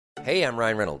Hey, I'm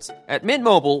Ryan Reynolds. At Mint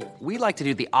Mobile, we like to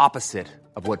do the opposite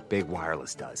of what Big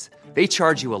Wireless does. They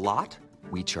charge you a lot,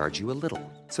 we charge you a little.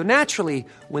 So naturally,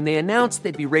 when they announced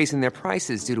they'd be raising their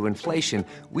prices due to inflation,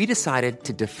 we decided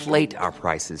to deflate our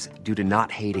prices due to not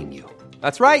hating you.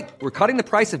 That's right. We're cutting the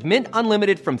price of Mint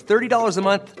Unlimited from $30 a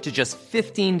month to just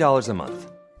 $15 a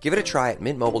month. Give it a try at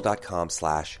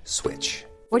mintmobile.com/switch.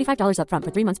 $45 up front for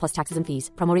 3 months plus taxes and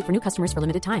fees. Promo rate for new customers for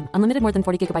limited time. Unlimited more than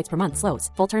 40 gigabytes per month. Slows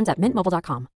full terms at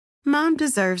mintmobile.com. Mom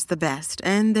deserves the best,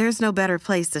 and there's no better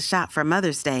place to shop for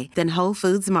Mother's Day than Whole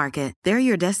Foods Market. They're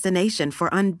your destination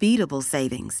for unbeatable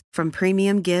savings, from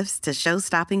premium gifts to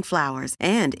show-stopping flowers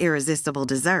and irresistible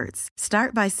desserts.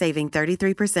 Start by saving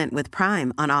 33% with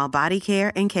Prime on all body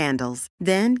care and candles.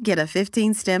 Then get a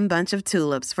 15-stem bunch of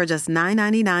tulips for just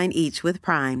 $9.99 each with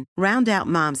Prime. Round out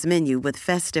Mom's menu with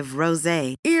festive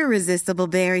rosé, irresistible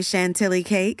berry chantilly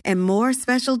cake, and more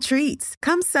special treats.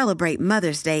 Come celebrate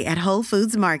Mother's Day at Whole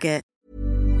Foods Market.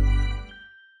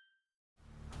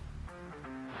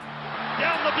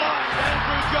 Down the blind,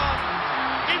 Andrew John.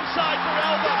 Inside for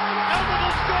Albert. Albert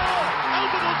will score.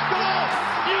 Albert will score.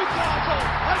 Newcastle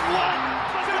have won.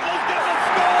 Fiddler's going to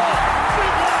score.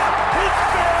 Fiddler, it's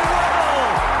farewell.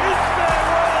 It's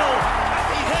farewell. And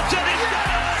he hits it. He's got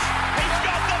it. He's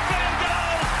got the field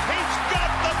goal. He's got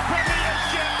the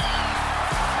premiership.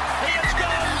 He has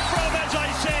gone from, as I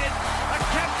said, a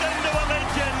captain to a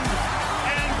legend.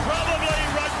 And probably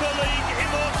rugby league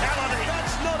immortality.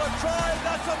 That's not a try.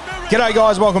 That's a miracle. G'day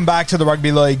guys, welcome back to the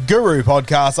Rugby League Guru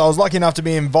podcast. I was lucky enough to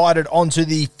be invited onto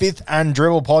the Fifth and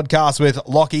Dribble podcast with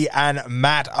Lockie and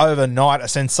Matt overnight. A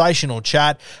sensational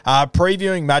chat,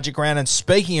 previewing Magic Round and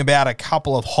speaking about a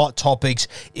couple of hot topics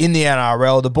in the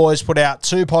NRL. The boys put out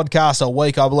 2 podcasts a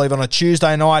week, I believe. On a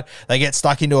Tuesday night, they get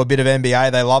stuck into a bit of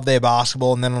NBA. They love their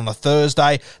basketball. And then on a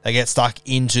Thursday, they get stuck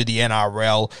into the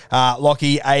NRL.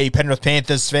 Lockie, a Penrith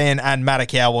Panthers fan, and Matt, a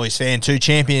Cowboys fan. 2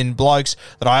 champion blokes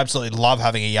that I absolutely love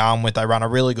having a yarn with. They run a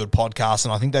really good podcast,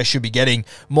 and I think they should be getting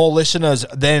more listeners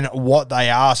than what they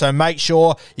are. So make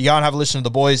sure you go and have a listen to the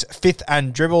boys. Fifth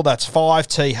and Dribble, that's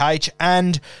 5TH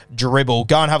and Dribble.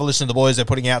 Go and have a listen to the boys. They're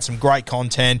putting out some great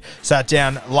content. Sat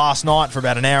down last night for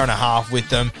about an hour and a half with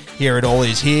them. Here it all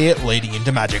is here, leading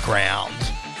into Magic Round.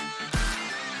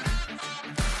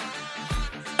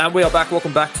 And we are back.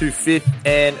 Welcome back to Fifth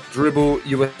and Dribble.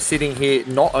 You were sitting here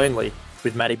not only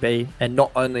with Matty B and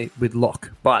not only with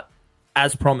Locke, but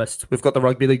as promised, we've got the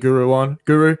Rugby League Guru on.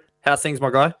 Guru, how's things,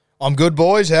 my guy? I'm good,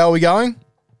 boys. How are we going?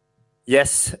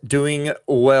 Yes, doing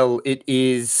well. It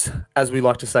is, as we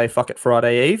like to say, fuck it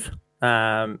Friday Eve.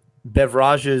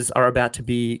 Beverages are about to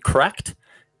be cracked,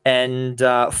 and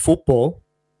football,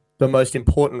 the most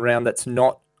important round that's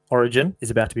not Origin, is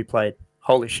about to be played.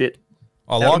 Holy shit.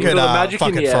 I like it.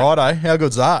 Fuck it Friday. How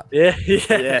good's that? Yeah.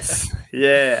 Yes.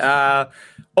 Yeah.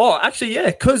 Actually, yeah,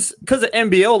 because of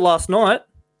NBL last night,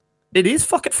 it is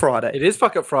Fuck It Friday. It is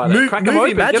Fuck It Friday. Crack 'em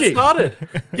open. Magic. Get started.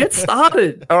 Get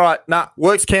started. All right.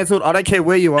 Work's cancelled. I don't care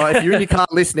where you are. If you're in your car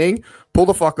listening, pull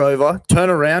the fuck over, turn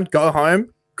around, go home,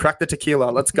 crack the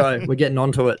tequila. Let's go. We're getting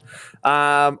onto it.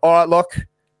 All right, Locke.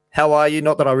 How are you?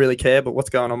 Not that I really care, but what's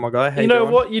going on, my guy? How you know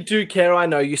what? You do care. I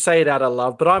know. You say it out of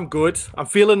love, but I'm good. I'm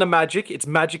feeling the magic. It's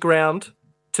Magic Round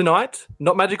tonight.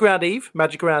 Not Magic Round Eve.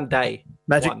 Magic Round Day.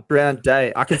 Magic Round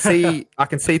Day. I can see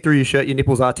through your shirt. Your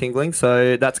nipples are tingling,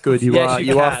 so that's good. You are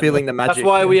feeling the magic. That's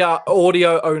why we are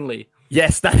audio only.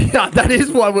 Yes, that is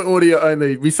why we're audio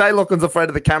only. We say Lachlan's afraid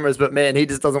of the cameras, but man, he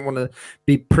just doesn't want to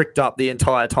be pricked up the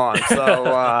entire time.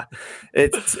 So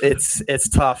it's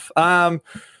tough.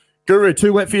 Guru,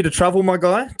 too wet for you to travel, my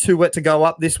guy? Too wet to go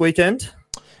up this weekend?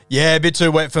 Yeah, a bit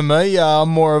too wet for me. I'm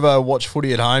more of a watch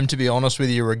footy at home, to be honest with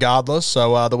you, regardless.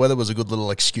 So the weather was a good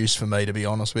little excuse for me, to be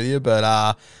honest with you.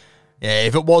 But yeah,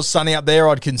 if it was sunny up there,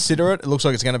 I'd consider it. It looks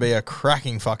like it's going to be a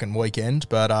cracking fucking weekend.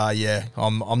 But yeah,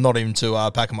 I'm not even to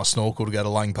packing my snorkel to go to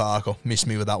Lang Park. Or miss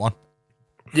me with that one.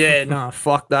 Yeah, no,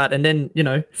 fuck that. And then,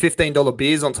 $15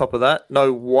 beers on top of that.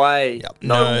 No way. Yep.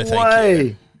 No way. Thank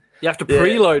you. You have to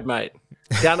preload, mate.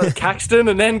 Down at Caxton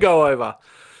and then go over.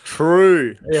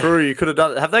 True. You could have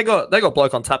done it. Have they got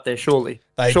bloke on tap there? Surely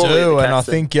they do, and I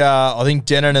think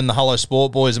Denon and the Hello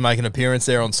Sport boys are making an appearance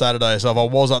there on Saturday. So if I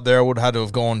was up there, I would have had to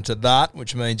have gone to that,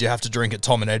 which means you have to drink at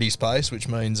Tom and Eddie's place, which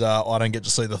means I don't get to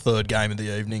see the third game of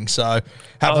the evening. So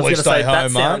happily stay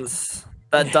home, mate.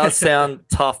 That does sound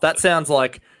tough. That sounds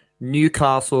like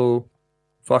Newcastle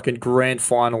fucking grand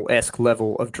final-esque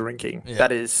level of drinking. Yeah.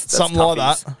 That's something toughies.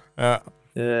 like that. Yeah.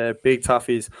 Yeah, big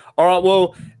toughies. All right,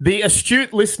 well, the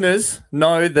astute listeners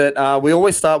know that we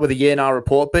always start with a yeah-nah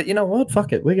report, but you know what?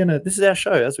 Fuck it. This is our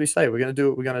show, as we say. We're going to do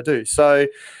what we're going to do. So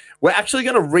we're actually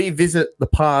going to revisit the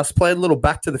past, play a little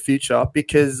Back to the Future,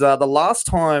 because the last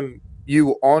time you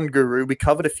were on, Guru, we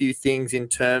covered a few things in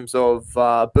terms of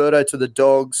Birdo to the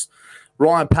Dogs,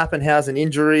 Ryan Pappenhausen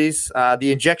injuries,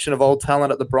 the injection of old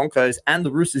talent at the Broncos, and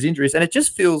the Roosters injuries. And it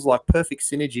just feels like perfect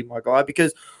synergy, my guy,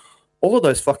 because all of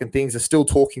those fucking things are still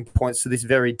talking points to this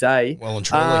very day. Well and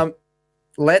truly.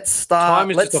 Let's start.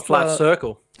 Time is just a flat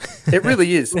circle. It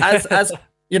really is. As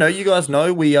you know, you guys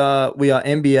know, we are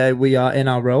NBA, we are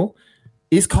NRL.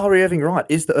 Is Kyrie Irving right?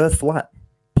 Is the earth flat?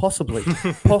 Possibly.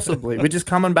 Possibly. We're just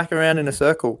coming back around in a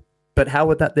circle. But how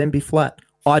would that then be flat?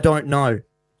 I don't know.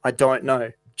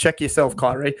 Check yourself,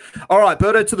 Kyrie. All right,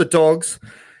 Birdo to the Dogs.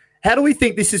 How do we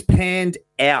think this has panned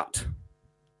out,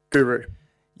 Guru?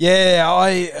 Yeah,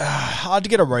 hard to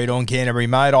get a read on Canterbury,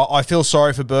 mate. I feel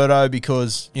sorry for Birdo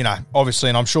because, you know, obviously,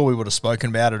 and I'm sure we would have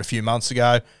spoken about it a few months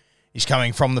ago, he's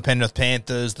coming from the Penrith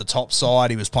Panthers, the top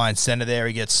side. He was playing centre there.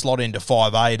 He gets slotted into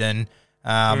 5'8", and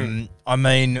I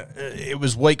mean, it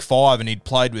was week 5 and he'd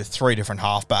played with 3 different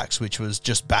halfbacks, which was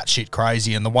just batshit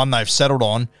crazy. And the one they've settled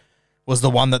on was the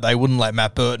one that they wouldn't let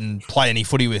Matt Burton play any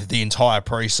footy with the entire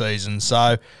preseason.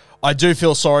 So I do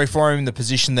feel sorry for him in the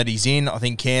position that he's in. I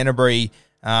think Canterbury,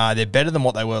 they're better than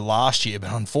what they were last year,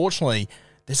 but unfortunately,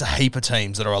 there's a heap of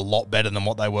teams that are a lot better than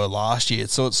what they were last year.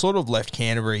 So it's sort of left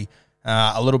Canterbury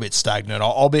a little bit stagnant.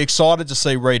 I'll be excited to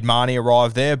see Reid Marnie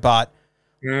arrive there, but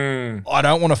I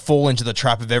don't want to fall into the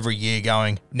trap of every year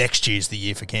going, next year's the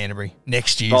year for Canterbury.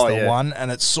 Next year's the one.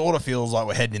 And it sort of feels like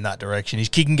we're heading in that direction. His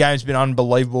kicking game's been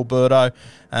unbelievable, Birdo.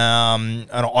 And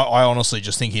I honestly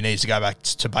just think he needs to go back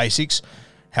to basics.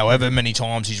 However many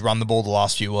times he's run the ball the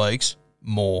last few weeks,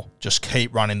 more. Just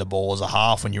keep running the ball as a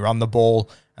half. When you run the ball,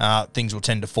 things will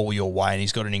tend to fall your way, and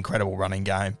he's got an incredible running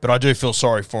game. But I do feel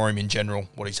sorry for him in general,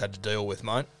 what he's had to deal with,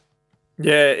 mate.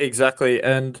 Yeah, exactly.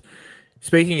 And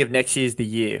speaking of next year's the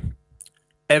year,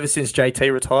 ever since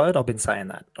JT retired, I've been saying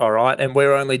that, all right? And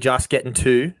we're only just getting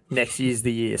to next year's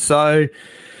the year. So,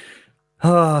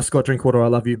 Scott Drinkwater, I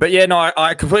love you. But yeah, no,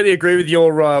 I completely agree with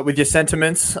your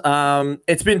sentiments.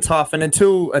 It's been tough, and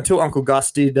until Uncle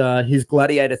Gus did his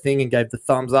gladiator thing and gave the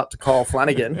thumbs up to Kyle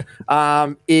Flanagan,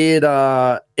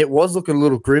 it was looking a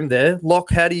little grim there.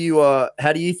 Locke, how do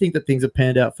you think that things have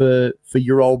panned out for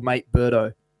your old mate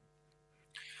Birdo?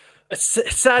 It's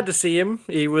sad to see him.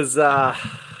 He was.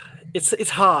 It's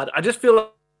hard. I just feel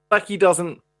like he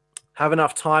doesn't have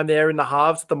enough time there in the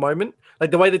halves at the moment. Like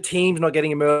the way the team's not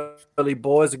getting him early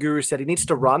ball, as the Guru said, he needs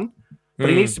to run, but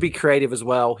he needs to be creative as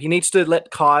well. He needs to let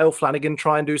Kyle Flanagan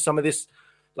try and do some of this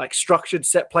like structured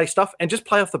set play stuff and just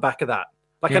play off the back of that.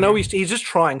 Like I know he's just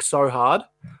trying so hard,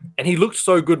 and he looked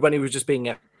so good when he was just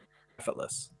being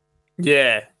effortless.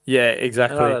 Yeah,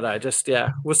 exactly. I don't know. Just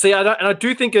we'll see. I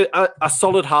do think a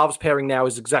solid halves pairing now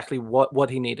is exactly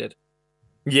what he needed.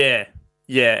 Yeah,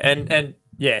 and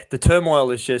the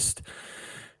turmoil is just.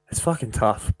 It's fucking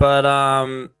tough, but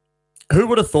who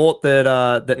would have thought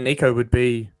that Nico would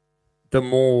be the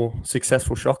more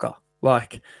successful shocker?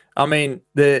 Like, I mean,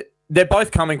 they're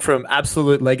both coming from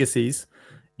absolute legacies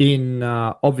in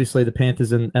obviously the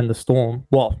Panthers and the Storm.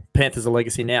 Well, Panthers are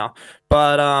legacy now,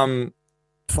 but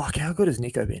fuck, how good has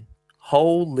Nico been?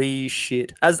 Holy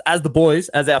shit! As the boys,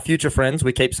 as our future friends,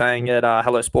 we keep saying at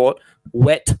Hello Sport,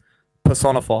 wet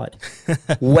personified,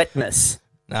 wetness.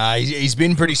 Nah, he's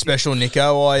been pretty special,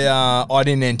 Nico. I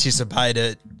didn't anticipate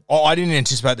it. I didn't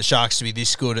anticipate the Sharks to be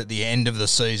this good at the end of the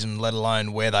season, let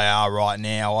alone where they are right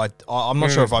now. I'm not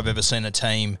sure if I've ever seen a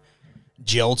team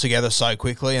gel together so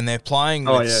quickly, and they're playing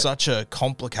with such a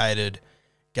complicated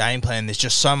game plan. There's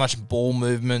just so much ball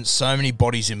movement, so many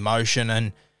bodies in motion,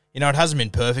 and you know it hasn't been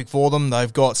perfect for them.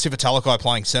 They've got Sifa Talakai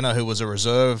playing centre, who was a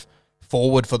reserve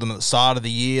forward for them at the start of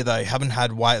the year. They haven't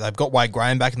had they've got Wade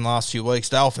Graham back in the last few weeks.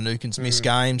 Dale Finucane's missed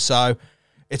games. So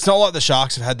it's not like the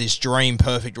Sharks have had this dream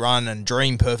perfect run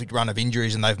of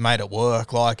injuries and they've made it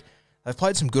work. Like, they've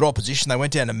played some good opposition. They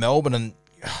went down to Melbourne and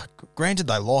granted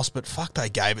they lost, but fuck, they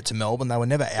gave it to Melbourne. They were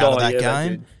never out of that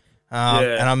game.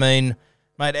 And I mean,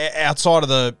 mate, outside of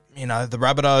the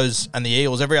Rabbitohs and the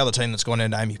Eels, every other team that's gone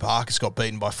down to Amy Park has got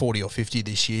beaten by 40 or 50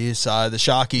 this year. So the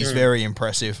Sharkies, very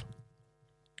impressive.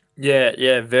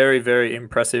 Yeah, very, very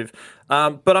impressive.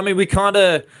 But I mean,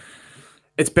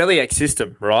 it's Bellyache's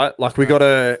system, right? Like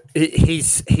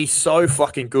he's so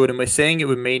fucking good, and we're seeing it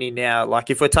with Meaney now. Like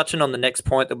if we're touching on the next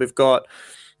point that we've got,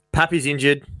 Pappy's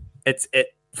injured.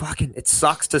 It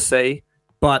sucks to see,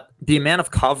 but the amount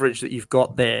of coverage that you've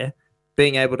got there,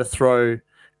 being able to throw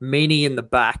Meaney in the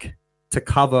back to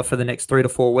cover for the next 3 to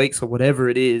 4 weeks or whatever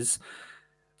it is,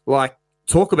 like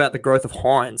talk about the growth of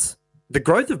Hines. The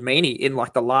growth of Meaney in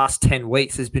like the last 10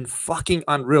 weeks has been fucking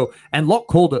unreal. And Locke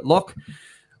called it. Locke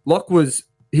was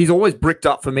he's always bricked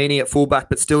up for Meany at fullback,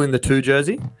 but still in the 2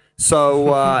 jersey.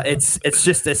 So it's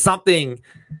just there's something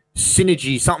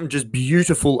synergy, something just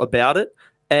beautiful about it.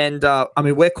 And I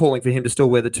mean, we're calling for him to still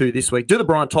wear the 2 this week. Do the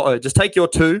Brian Toto. Just take your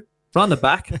 2, run the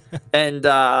back, and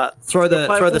throw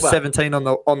the 17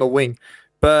 on the wing.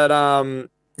 But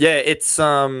it's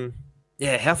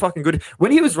how fucking good.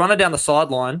 When he was running down the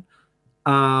sideline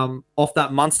off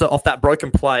that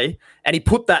broken play, and he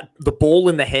put the ball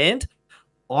in the hand,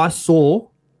 I saw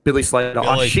Billy Slater.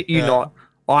 I shit you not.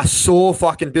 I saw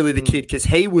fucking Billy the Kid because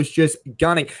he was just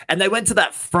gunning. And they went to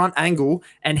that front angle,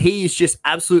 and he is just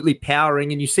absolutely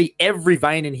powering, and you see every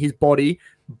vein in his body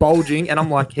bulging. And I'm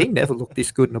like, he never looked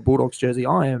this good in a Bulldogs jersey.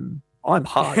 I'm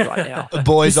hard right now.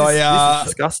 Boys, this is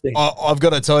disgusting. I've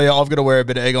got to tell you, I've got to wear a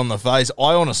bit of egg on the face.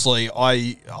 I honestly,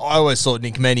 I always thought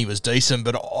Nick Meany was decent,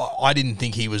 but I didn't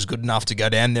think he was good enough to go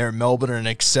down there in Melbourne and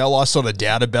excel. I sort of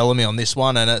doubted Bellamy on this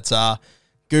one, and it's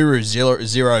Guru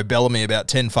 0 Bellamy about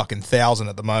 10 fucking thousand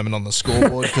at the moment on the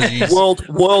scoreboard because he's world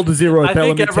 0 I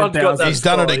Bellamy think everyone's got 10,000. that He's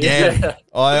done it again. Yeah.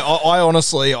 I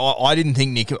honestly, I didn't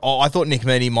think I thought Nick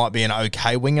Meany might be an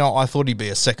okay winger. I thought he'd be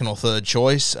a second or third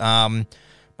choice.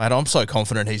 Mate, I'm so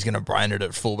confident he's going to brain it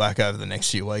at fullback over the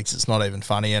next few weeks. It's not even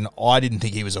funny. And I didn't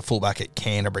think he was a fullback at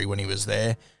Canterbury when he was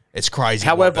there. It's crazy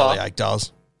what Bellyache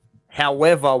does.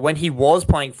 However, when he was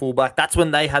playing fullback, that's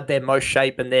when they had their most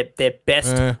shape and their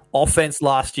best offense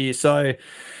last year. So,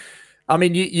 I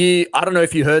mean, you I don't know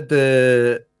if you heard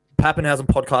the Pappenhausen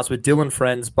podcast with Dylan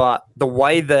Friends, but the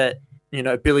way that, you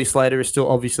know, Billy Slater is still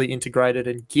obviously integrated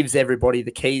and gives everybody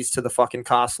the keys to the fucking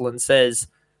castle and says,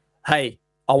 hey,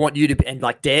 I want you to be, and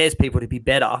like dares people to be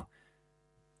better.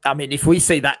 I mean, if we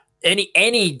see that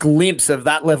any glimpse of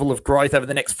that level of growth over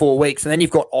the next 4 weeks, and then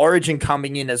you've got Origin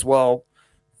coming in as well,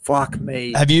 fuck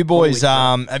me. Have you boys,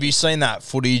 have you seen that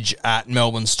footage at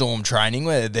Melbourne Storm training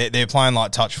where they're playing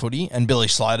like touch footy and Billy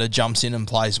Slater jumps in and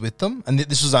plays with them? And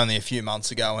this was only a few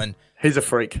months ago, and he's a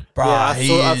freak. Bruh,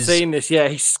 I've seen this. Yeah,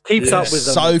 he keeps up with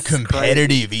them. So It's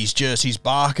competitive. crazy. He's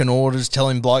barking orders,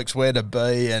 telling blokes where to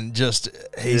be, and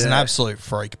he's an absolute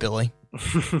freak, Billy.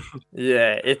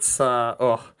 Yeah, it's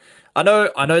I know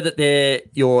that they're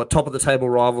your top of the table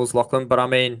rivals, Lachlan, but I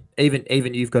mean, even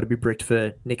you've got to be bricked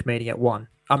for Nick Meany at 1.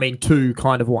 I mean, 2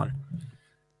 kind of 1.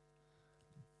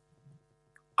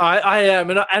 I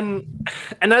am,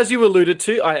 and as you alluded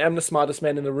to, I am the smartest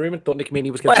man in the room and thought Nick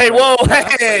Meany was going to. Hey, whoa,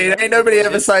 hey, ain't nobody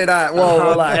ever say that.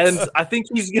 Whoa, relax. And I think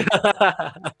he's.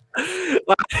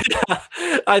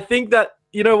 I think that,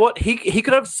 you know what, he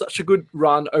could have such a good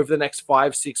run over the next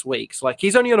 5-6 weeks. Like,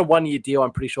 he's only on a 1-year deal,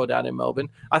 I'm pretty sure, down in Melbourne.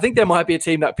 I think there might be a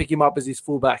team that pick him up as his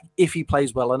fullback if he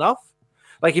plays well enough.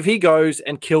 Like, if he goes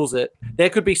and kills it, there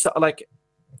could be like,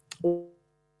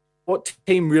 what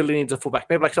team really needs a fullback?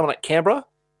 Maybe like someone like Canberra,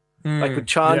 like with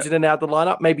Chance in and out of the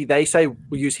lineup. Maybe they say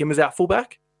we'll use him as our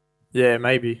fullback. Yeah,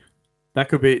 maybe that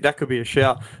could be a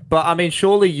shout. But I mean,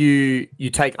 surely you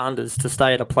take unders to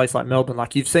stay at a place like Melbourne.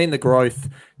 Like, you've seen the growth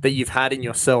that you've had in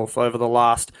yourself over the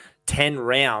last 10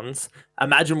 rounds.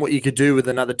 Imagine what you could do with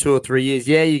another 2 or 3 years.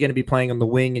 Yeah, you're going to be playing on the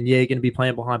wing, and yeah, you're going to be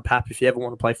playing behind Pap if you ever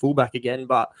want to play fullback again.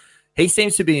 But he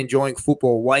seems to be enjoying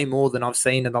football way more than I've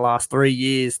seen in the last 3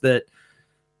 years. That,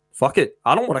 fuck it,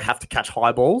 I don't want to have to catch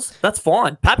high balls. That's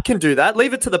fine. Pap can do that.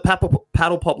 Leave it to the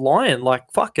paddle pop lion.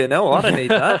 Like, fucking hell, I don't need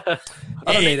that.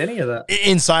 I don't need any of that.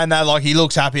 In saying that, like, he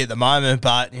looks happy at the moment,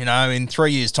 but, you know, in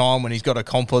 3 years' time when he's got a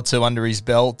comp or 2 under his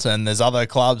belt and there's other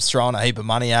clubs throwing a heap of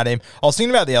money at him. I was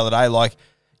thinking about the other day, like,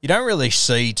 you don't really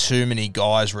see too many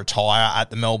guys retire at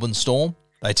the Melbourne Storm.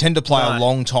 They tend to play a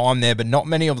long time there, but not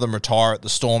many of them retire at the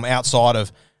Storm outside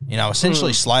of, you know,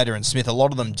 essentially Slater and Smith. A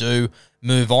lot of them do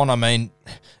move on. I mean,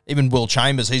 even Will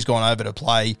Chambers, he's gone over to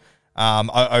play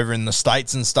over in the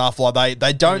States and stuff. Like,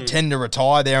 they don't tend to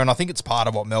retire there, and I think it's part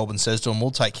of what Melbourne says to them,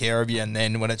 we'll take care of you, and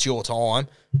then when it's your time,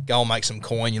 go and make some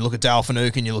coin. You look at Dale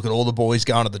Finucane, you look at all the boys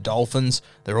going to the Dolphins.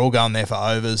 They're all going there for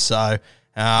overs, so...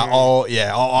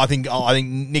 I think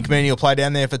Nick Meany will play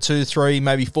down there for 2, 3,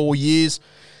 maybe 4 years.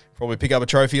 Probably pick up a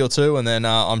trophy or 2, and then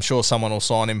I'm sure someone will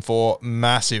sign him for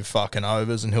massive fucking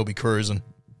overs, and he'll be cruising.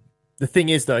 The thing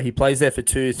is, though, he plays there for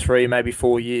 2, 3, maybe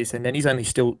 4 years, and then he's only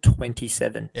still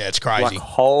 27. Yeah, it's crazy. Like,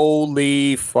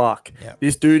 holy fuck. Yep.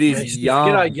 This dude is young.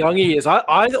 You know how young he is.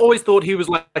 I always thought he was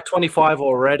like 25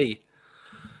 already.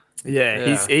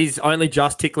 Yeah. He's only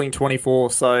just tickling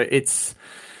 24, so it's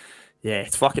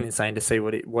fucking insane to see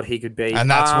what he could be. And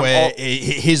that's where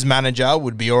his manager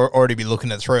would be already be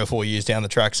looking at 3 or 4 years down the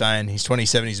track saying he's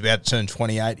 27, he's about to turn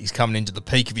 28, he's coming into the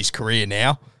peak of his career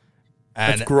now.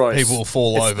 And people will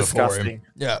fall over disgusting. For him.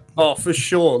 Yeah. Oh, for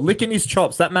sure. Licking his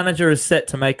chops. That manager is set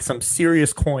to make some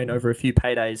serious coin over a few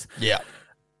paydays. Yeah.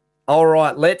 All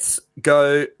right, let's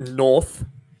go north.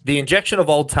 The injection of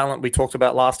old talent we talked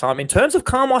about last time. In terms of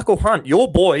Carmichael Hunt,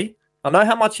 your boy, I know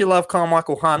how much you love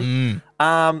Carmichael Hunt.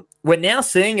 We're now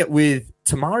seeing it with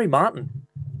Tamari Martin.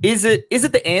 Is it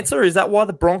the answer? Is that why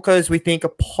the Broncos, we think,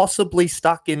 are possibly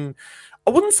stuck in,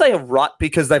 I wouldn't say a rut,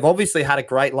 because they've obviously had a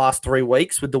great last 3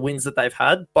 weeks with the wins that they've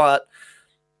had, but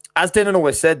as Denon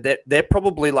always said, they're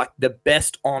probably like the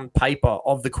best on paper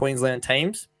of the Queensland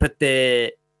teams, but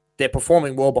they're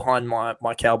performing well behind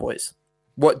my Cowboys.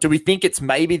 What do we think? It's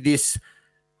maybe this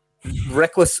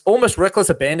almost reckless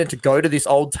abandon to go to this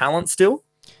old talent still?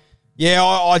 Yeah,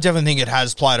 I definitely think it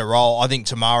has played a role. I think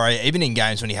Tamari, even in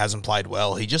games when he hasn't played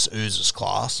well, he just oozes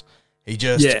class. I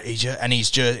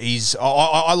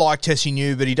like Tessie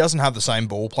New, but he doesn't have the same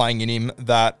ball playing in him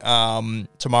that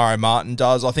Tamari Martin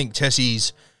does. I think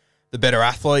Tessie's the better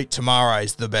athlete.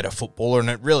 Tamari's the better footballer, and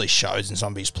it really shows in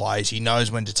some of his plays. He knows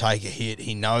when to take a hit.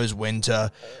 He knows when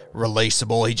to release the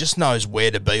ball. He just knows where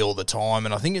to be all the time,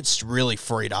 and I think it's really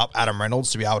freed up Adam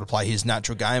Reynolds to be able to play his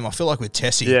natural game. I feel like with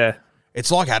Tessie, it's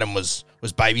like Adam was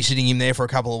babysitting him there for a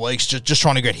couple of weeks, just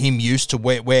trying to get him used to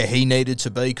where he needed to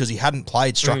be, because he hadn't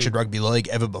played structured rugby league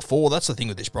ever before. That's the thing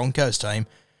with this Broncos team.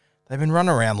 They've been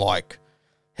running around like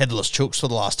headless chooks for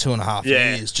the last 2.5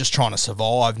 years, just trying to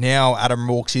survive. Now Adam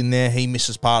walks in there. He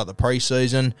misses part of the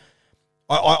preseason.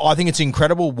 I think it's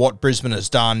incredible what Brisbane has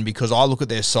done, because I look at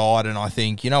their side and I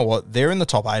think, you know what, they're in the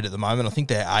top 8 at the moment. I think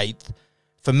they're 8th.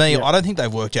 For me, I don't think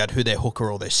they've worked out who their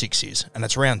hooker or their 6 is, and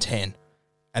it's round 10.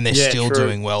 And they're still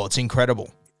doing well. It's incredible.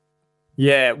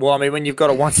 Yeah, well, I mean, when you've got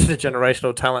a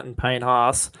once-in-a-generational talent in Payne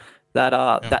Haas,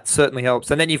 that certainly helps.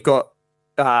 And then you've got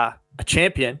a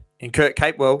champion in Kurt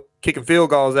Capewell kicking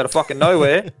field goals out of fucking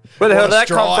nowhere. Where the hell did that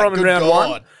come from in round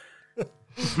one?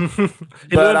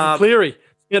 He learned from Cleary.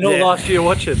 Last year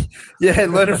watching. Yeah,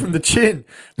 learning from the chin.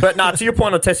 But to your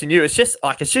point on testing you, it's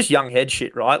just young head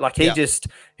shit, right? Like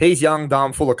he's young,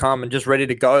 dumb, full of cum, and just ready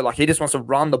to go. Like he just wants to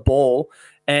run the ball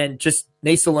and just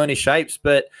needs to learn his shapes.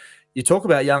 But you talk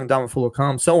about young, dumb, and full of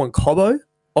cum. So on Cobbo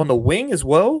on the wing as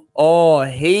well. Oh,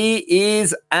 he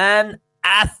is an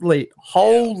athlete.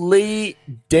 Holy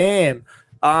damn.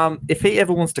 If he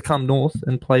ever wants to come north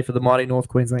and play for the mighty North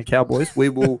Queensland Cowboys, we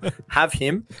will have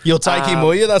him. You'll take him,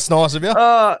 will you? That's nice of you.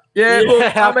 We'll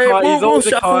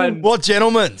shuffle. What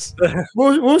gentlemen's?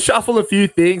 We'll shuffle a few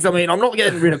things. I mean, I'm not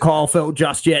getting rid of Kyle Feld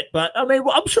just yet, but I mean,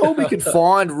 I'm sure we can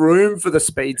find room for the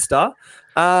speedster.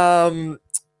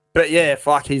 But yeah,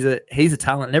 fuck, he's a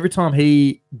talent. And every time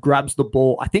he grabs the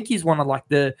ball, I think he's one of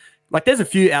there's a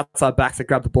few outside backs that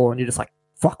grab the ball and you're just like,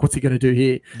 fuck, what's he going to do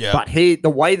here? Yeah. But the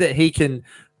way that he can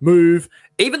move,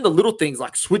 even the little things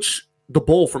like switch the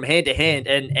ball from hand to hand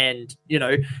and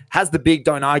has the big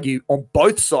don't argue on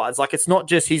both sides. Like it's not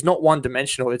just, he's not one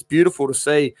dimensional. It's beautiful to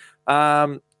see.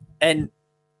 And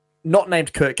not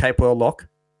named Kurt Capewell lock.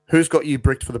 Who's got you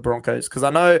bricked for the Broncos? Because I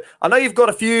know you've got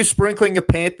a few sprinkling of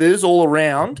Panthers all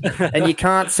around and you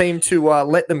can't seem to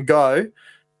let them go.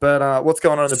 But what's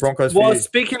going on in the Broncos for you?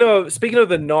 Speaking of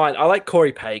the 9, I like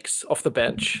Corey Pakes off the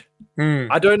bench.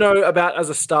 I don't know about as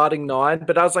a starting 9,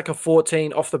 but as like a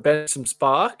 14 off the bench, some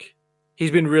spark.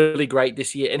 He's been really great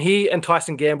this year. And he and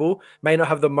Tyson Gamble may not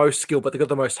have the most skill, but they've got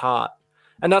the most heart.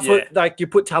 And that's what you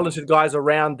put talented guys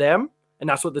around them, and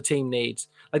that's what the team needs.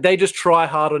 Like they just try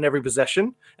hard on every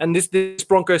possession. And this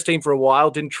Broncos team for a while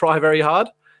didn't try very hard.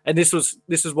 And this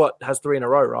is what has 3 in a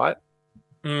row, right?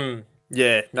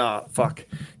 Yeah, no, fuck.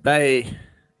 They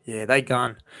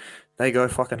gun. They go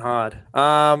fucking hard.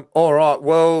 All right,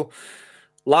 well,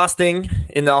 last thing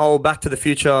in the whole Back to the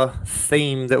Future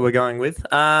theme that we're going with,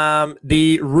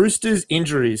 the Roosters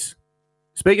injuries.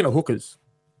 Speaking of hookers,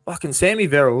 fucking Sammy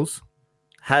Verrills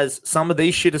has some of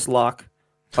the shittest luck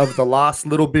over the last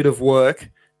little bit of work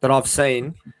that I've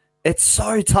seen. It's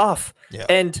so tough. Yeah.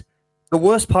 And the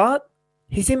worst part,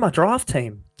 he's in my draft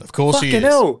team. Of course fucking he is.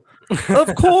 Hell.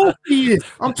 Of course he is.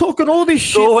 I'm talking all this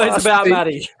shit. Always about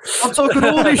Matty. I'm talking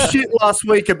all this shit last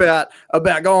week about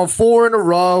going 4 in a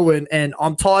row, and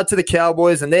I'm tied to the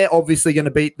Cowboys, and they're obviously going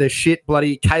to beat the shit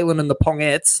bloody Kalen and the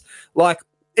Pongettes. Like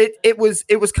it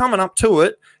was coming up to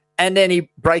it, and then he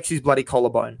breaks his bloody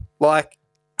collarbone. Like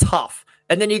tough.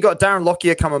 And then you got Darren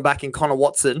Lockyer coming back and Connor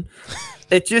Watson.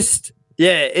 It just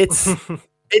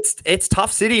It's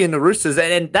tough city in the Roosters,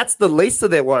 and that's the least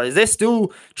of their worries. They're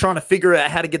still trying to figure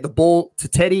out how to get the ball to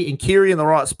Teddy and Kiri in the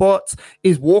right spots.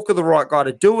 Is Walker the right guy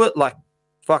to do it? Like,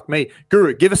 fuck me.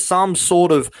 Guru, give us some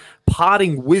sort of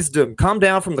parting wisdom. Come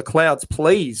down from the clouds,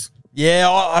 please. Yeah,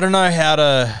 I don't know how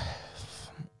to...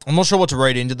 I'm not sure what to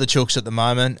read into the Chooks at the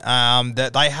moment.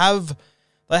 That they have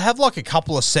they have like a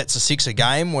couple of sets of 6 a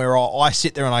game where I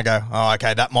sit there and I go, oh,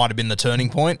 okay, that might have been the turning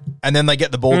point. And then they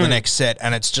get the ball the next set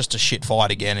and it's just a shit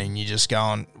fight again. And you're just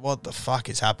going, what the fuck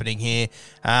is happening here?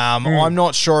 I'm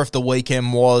not sure if the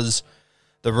weekend was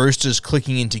the Roosters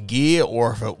clicking into gear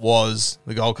or if it was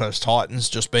the Gold Coast Titans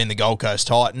just being the Gold Coast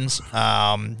Titans.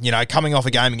 Coming off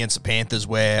a game against the Panthers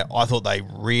where I thought they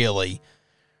really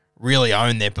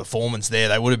owned their performance there.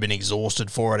 They would have been exhausted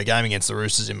for it. A game against the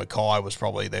Roosters in Mackay was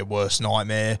probably their worst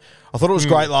nightmare. I thought it was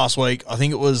great last week. I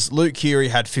think it was Luke Keary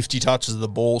had 50 touches of the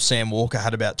ball. Sam Walker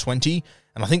had about 20.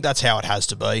 And I think that's how it has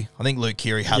to be. I think Luke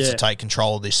Keary has to take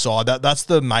control of this side. That's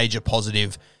the major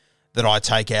positive that I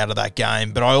take out of that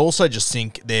game. But I also just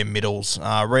think their middles,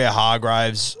 Rhea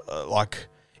Hargraves,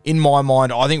 in my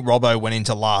mind, I think Robbo went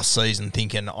into last season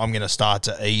thinking I'm going to start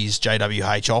to ease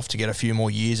JWH off to get a few more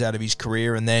years out of his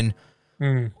career. And then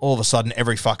all of a sudden,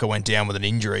 every fucker went down with an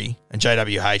injury. And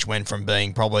JWH went from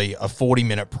being probably a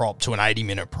 40-minute prop to an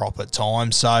 80-minute prop at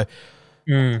times. So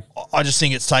I just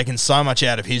think it's taken so much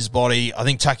out of his body. I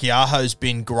think Takiaho's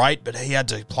been great, but he had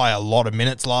to play a lot of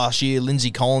minutes last year.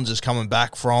 Lindsay Collins is coming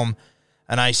back from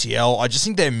an ACL. I just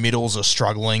think their middles are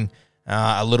struggling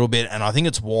a little bit. And I think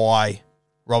it's why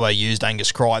Robbo used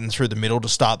Angus Crichton through the middle to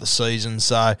start the season.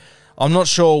 So I'm not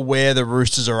sure where the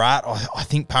Roosters are at. I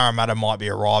think Parramatta might be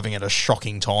arriving at a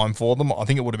shocking time for them. I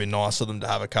think it would have been nice for them to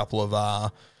have a couple of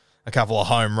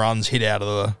home runs hit out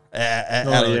of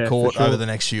the court over the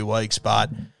next few weeks.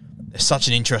 But it's such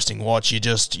an interesting watch. You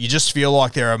just feel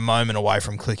like they're a moment away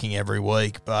from clicking every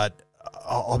week. But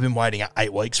I've been waiting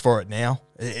 8 weeks for it now.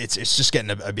 It's just getting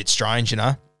a bit strange, you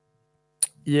know.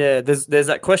 Yeah, there's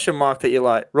that question mark that you're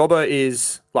like, Robbo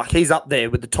is, he's up there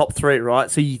with the top 3, right?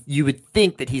 So you would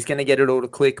think that he's going to get it all to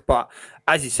click, but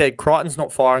as you said, Crichton's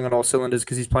not firing on all cylinders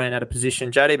because he's playing out of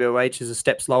position. JWH is a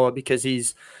step slower because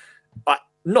he's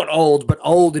not old, but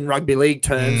old in rugby league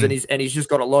terms, and he's just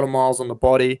got a lot of miles on the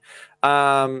body.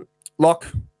 Locke,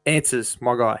 answers,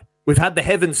 my guy. We've had the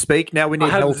heavens speak. Now we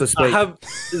need hell to speak. I have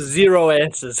 0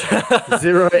 answers.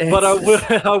 0 answers. But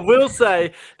I will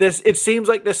say this: it seems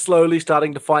like they're slowly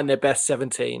starting to find their best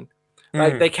 17.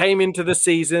 Like they came into the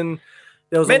season.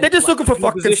 They're just looking for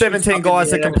fucking 17 guys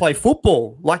that can play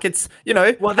football. Like it's,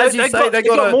 well, as you say, they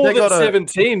got more than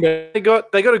 17.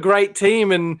 But they got a great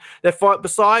team, and they fight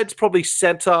besides probably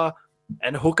centre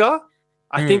and hooker.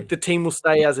 I think the team will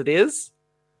stay as it is,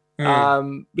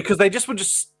 because they were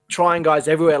just trying guys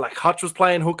everywhere. Like Hutch was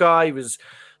playing hooker, he was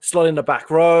slotting in the back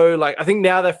row. Like I think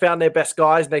now they've found their best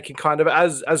guys, and they can kind of,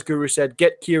 as Guru said,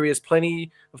 get Keary as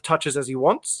plenty of touches as he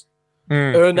wants.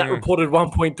 Earn that reported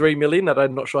 1.3 million. That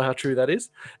I'm not sure how true that is,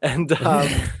 and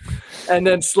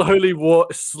then slowly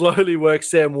work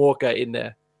Sam Walker in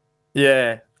there.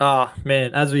 Yeah.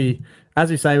 Man, as we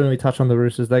say when we touch on the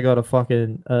Roosters, they got a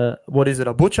fucking what is it?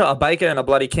 A butcher, a baker, and a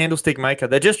bloody candlestick maker.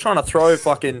 They're just trying to throw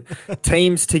fucking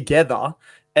teams together,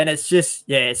 and it's just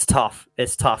it's tough.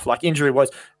 It's tough. Like injury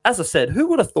wise, as I said, who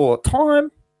would have thought? Time,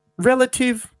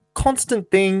 relative, constant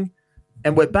thing.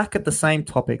 And we're back at the same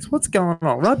topics. What's going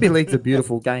on? Rugby league's a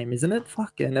beautiful game, isn't it?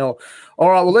 Fucking hell.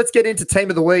 All right, well, let's get into Team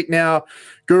of the Week now.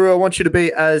 Guru, I want you to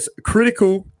be as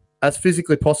critical as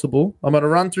physically possible. I'm going to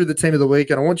run through the Team of the Week,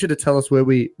 and I want you to tell us where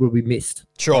we missed.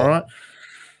 Sure. All right?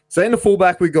 So in the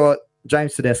fullback, we got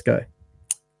James Tedesco.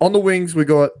 On the wings, we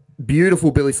got beautiful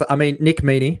Nick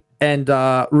Meaney and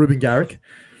Ruben Garrick.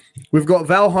 We've got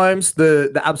Val Holmes,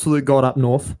 the absolute god up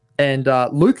north. And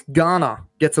Luke Garner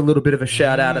gets a little bit of a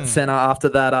shout out at centre after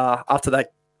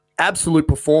that absolute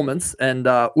performance. And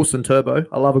Us and Turbo,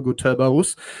 I love a good Turbo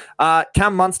Us.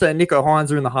 Cam Munster and Nico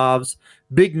Hines are in the halves.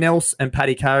 Big Nels and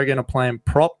Paddy Carrigan are playing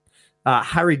prop.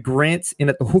 Harry Grant's in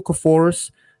at the hooker for us.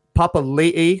 Papa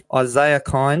Lee, Isaiah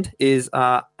Kind is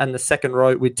in the second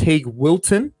row with Teague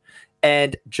Wilton,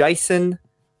 and Jason,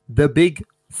 the big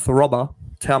throbber,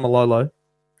 Taumalolo,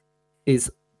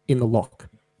 is in the lock.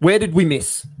 Where did we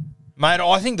miss? Mate,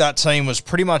 I think that team was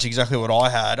pretty much exactly what I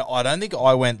had. I don't think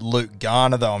I went Luke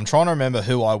Garner, though. I'm trying to remember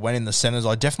who I went in the centres.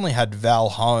 I definitely had Val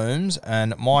Holmes,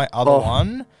 and my other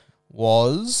one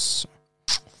was...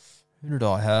 Who did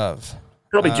I have?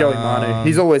 Probably Joey Manu.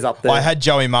 He's always up there. I had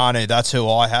Joey Manu. That's who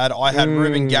I had. I had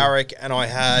Ruben Garrick, and I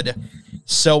had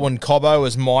Selwyn Cobbo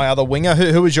as my other winger.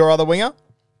 Who was your other winger?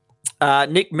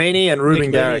 Nick Meaney and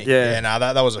Ruben Garrick. Yeah, no,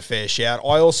 that was a fair shout.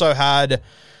 I also had...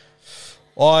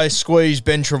 I squeezed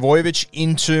Ben Travojevic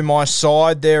into my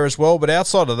side there as well, but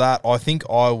outside of that, I think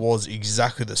I was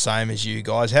exactly the same as you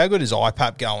guys. How good is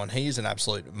IPAP going? He is an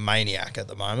absolute maniac at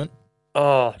the moment.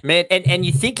 Oh, man, and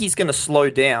you think he's going to slow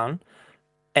down,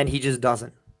 and he just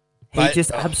doesn't. He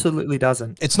just absolutely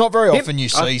doesn't. It's not very often you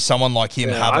see someone like him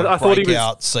have a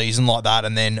breakout season like that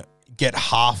and then get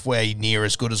halfway near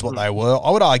as good as what they were.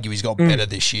 I would argue he's got better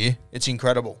this year. It's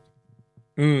incredible.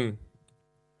 Yeah,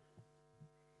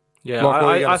 Like, what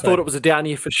were you gonna I thought say? it was a down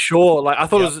year for sure. Like I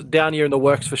thought it was a down year in the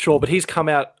works for sure, but he's come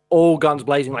out all guns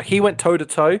blazing. Like he went toe to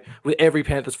toe with every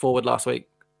Panthers forward last week.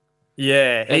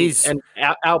 Yeah, And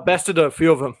outbested a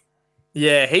few of them.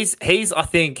 Yeah, he's. I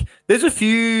think there's a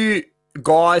few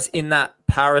guys in that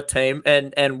Para team,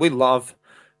 and we love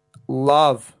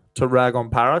to rag on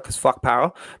Para because fuck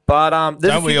Para. But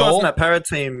there's Don't a we few guys all? in that Para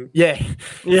team. Yeah,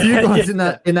 a few guys in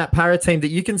that Para team that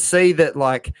you can see that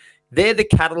like they're the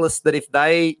catalyst that if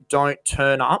they don't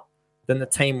turn up, then the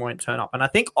team won't turn up. And I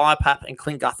think IPAP and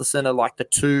Clint Gutherson are like the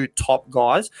two top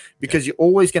guys because you're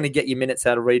always going to get your minutes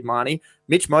out of Reed Marnie.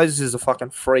 Mitch Moses is a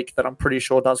fucking freak that I'm pretty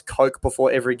sure does coke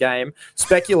before every game.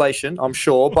 Speculation, I'm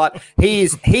sure, but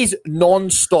he's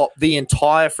non-stop the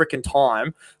entire freaking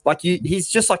time. Like he's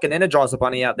just like an Energizer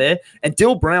bunny out there. And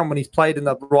Dill Brown, when he's played in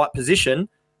the right position,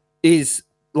 is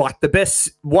like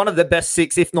one of the best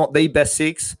six, if not the best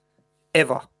six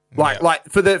ever. Like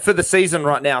for the season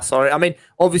right now. Sorry, I mean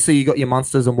obviously you got your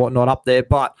monsters and whatnot up there,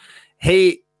 but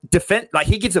he gives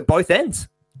it both ends,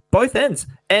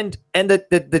 and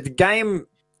the game.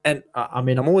 And I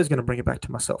mean I'm always going to bring it back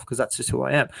to myself because that's just who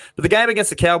I am. But the game against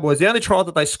the Cowboys, the only try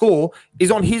that they score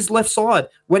is on his left side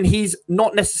when he's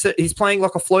not necessarily he's playing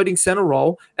like a floating center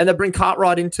role, and they bring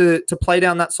Cartwright in to play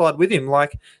down that side with him.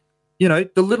 Like the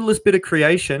littlest bit of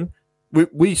creation.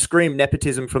 We scream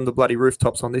nepotism from the bloody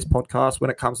rooftops on this podcast when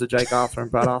it comes to Jake Arthur and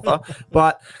Brad Arthur.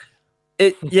 But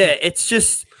it's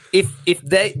just if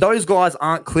those guys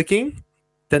aren't clicking,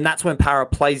 then that's when Para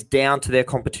plays down to their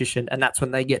competition, and that's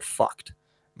when they get fucked.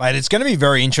 Mate, it's going to be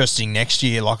very interesting next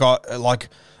year.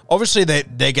 Obviously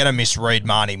they're going to miss Reed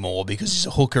Marnie more because he's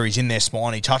a hooker. He's in their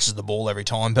spine. He touches the ball every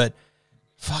time. But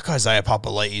fuck, Isaiah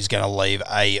Papali'i is going to leave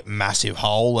a massive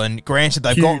hole. And granted,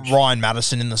 they've got Ryan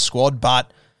Madison in the squad,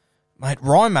 but mate,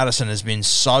 Ryan Madison has been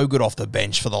so good off the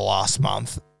bench for the last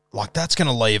month. Like, that's going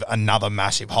to leave another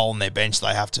massive hole in their bench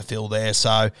they have to fill there.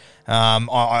 So,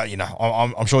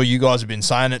 I'm sure you guys have been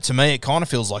saying it to me. It kind of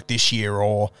feels like this year,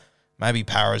 or maybe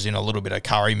Para's in a little bit of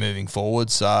curry moving forward.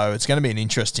 So it's going to be an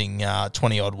interesting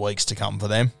 20-odd weeks to come for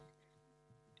them.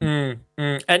 And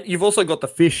you've also got the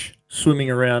fish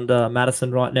swimming around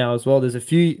Madison right now as well.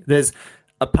 There's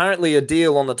apparently a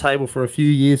deal on the table for a few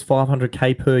years,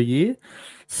 $500K per year.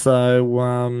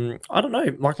 So I don't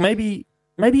know, like maybe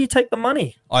you take the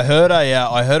money. I heard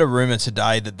a rumor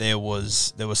today that there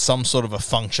was some sort of a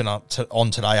function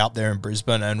on today up there in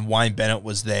Brisbane, and Wayne Bennett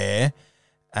was there,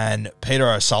 and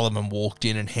Peter O'Sullivan walked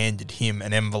in and handed him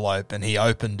an envelope, and he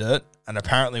opened it, and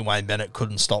apparently Wayne Bennett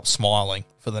couldn't stop smiling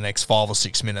for the next 5 or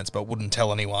 6 minutes, but wouldn't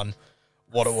tell anyone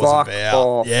what it was about.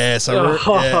 Off. Yeah, so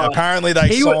apparently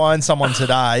they signed someone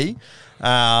today.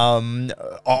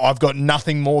 I've got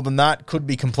nothing more than that. Could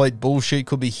be complete bullshit.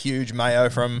 Could be huge mayo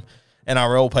from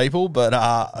NRL people, but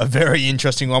a very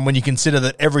interesting one when you consider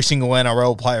that every single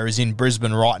NRL player is in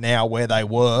Brisbane right now where they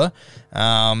were.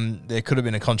 There could have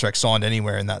been a contract signed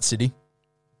anywhere in that city.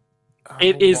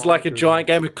 It is like a giant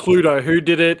game of Cluedo. Who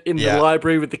did it in the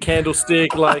library with the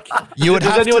candlestick? Like,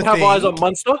 does anyone have eyes on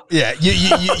Munster? Yeah,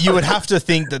 you would have to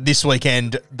think that this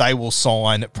weekend they will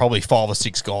sign probably 5 or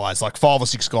 6 guys. Like 5 or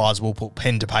 6 guys will put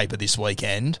pen to paper this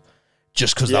weekend,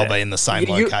 just because they'll be in the same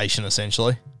location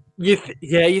essentially. You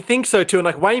think so too. And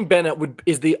like Wayne Bennett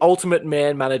is the ultimate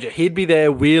man manager. He'd be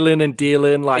there wheeling and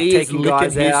dealing, like taking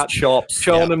guys out,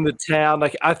 showing them the town.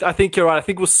 Like I think you're right. I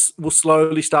think we'll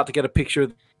slowly start to get a picture of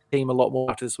the team a lot more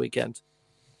after this weekend.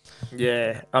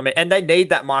 Yeah, I mean, and they need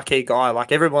that marquee guy.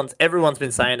 Like everyone's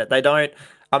been saying it. They don't.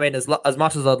 I mean, as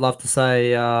much as I'd love to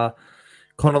say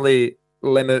Connolly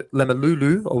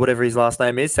Lemalulu or whatever his last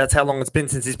name is. That's how long it's been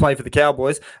since he's played for the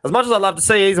Cowboys. As much as I'd love to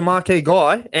see, he's a marquee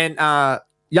guy, and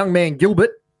young man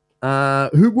Gilbert,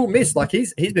 who we'll miss. Like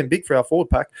he's been big for our forward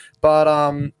pack,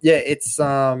 but it's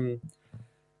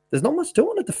there's not much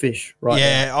doing at the fish right now.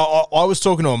 Yeah, I was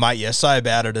talking to a mate yesterday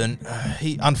about it, and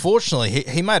he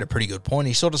made a pretty good point.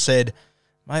 He sort of said,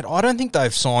 mate, I don't think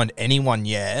they've signed anyone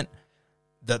yet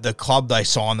that the club they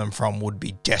signed them from would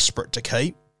be desperate to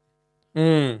keep.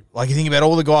 Like, you think about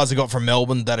all the guys they got from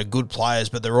Melbourne that are good players,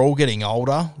 but they're all getting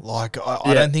older. Like,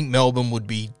 I don't think Melbourne would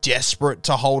be desperate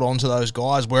to hold on to those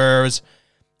guys, whereas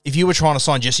if you were trying to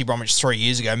sign Jesse Bromwich 3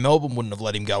 years ago, Melbourne wouldn't have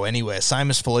let him go anywhere. Same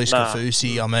as Felice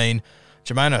Kafusi. I mean,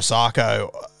 Jermaine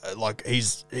Osako, like,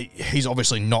 he's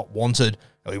obviously not wanted.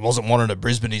 He wasn't wanted at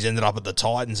Brisbane. He's ended up at the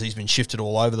Titans. He's been shifted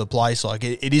all over the place. Like,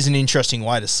 it is an interesting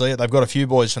way to see it. They've got a few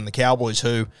boys from the Cowboys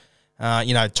who,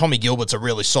 Tommy Gilbert's a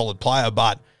really solid player,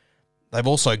 but they've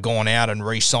also gone out and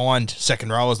re-signed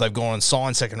second rowers. They've gone and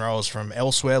signed second rowers from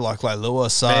elsewhere, like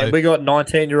Leilua. So Man, we got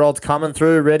 19-year-olds coming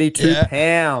through, ready to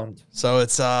pound. So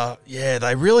it's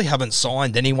they really haven't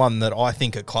signed anyone that I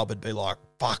think a club would be like,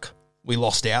 fuck, we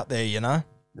lost out there, you know?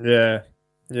 Yeah.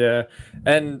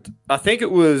 And I think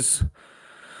it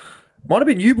might have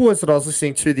been you boys that I was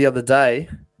listening to the other day.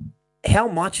 How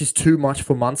much is too much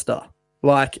for Munster?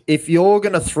 Like, if you're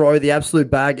going to throw the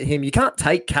absolute bag at him, you can't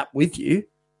take Cap with you.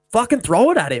 Fucking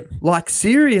throw it at him. Like,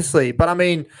 seriously. But, I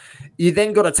mean, you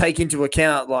then got to take into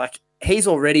account, like, he's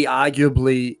already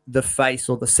arguably the face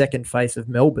or the second face of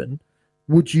Melbourne.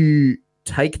 Would you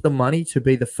take the money to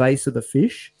be the face of the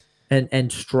Fish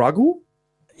and struggle?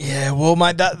 Yeah, well,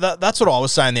 mate, that's what I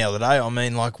was saying the other day. I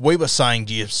mean, like, we were saying,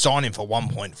 do you sign him for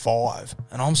 1.5?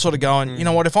 And I'm sort of going, you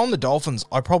know what, if I'm the Dolphins,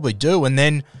 I probably do. And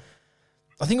then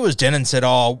I think it was Denon said,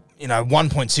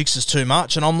 1.6 is too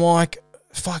much. And I'm like,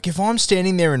 fuck, if I'm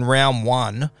standing there in round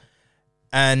one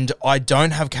and I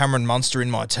don't have Cameron Munster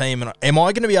in my team, and am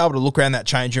I going to be able to look around that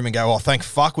change room and go, oh, thank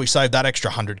fuck we saved that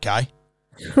extra 100K?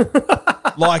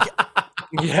 Like,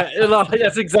 yeah,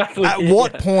 that's exactly. At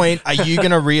what point are you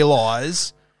going to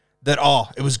realise that,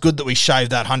 it was good that we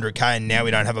shaved that 100K and now we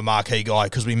don't have a marquee guy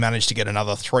because we managed to get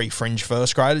another 3 fringe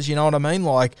first graders, you know what I mean?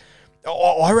 Like,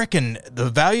 I reckon the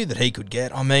value that he could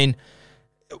get, I mean,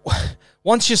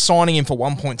 once you're signing him for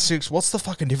 1.6, what's the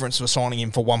fucking difference for signing him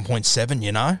for 1.7,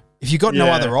 you know? If you've got no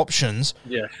other options,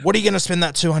 what are you going to spend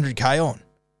that 200K on?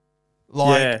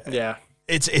 Like,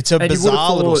 it's a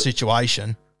bizarre little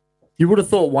situation. You would have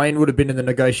thought Wayne would have been in the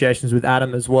negotiations with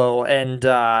Adam as well, and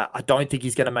I don't think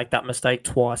he's going to make that mistake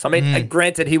twice. I mean,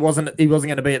 granted, he wasn't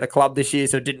going to be at the club this year,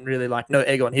 so it didn't really no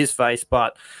egg on his face.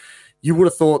 But you would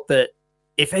have thought that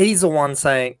if he's the one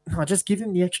saying, "No, just give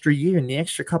him the extra year and the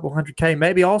extra couple 100K,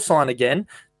 maybe I'll sign again,"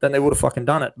 then they would have fucking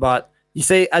done it. But you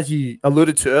see, as you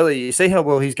alluded to earlier, you see how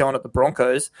well he's going at the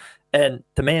Broncos, and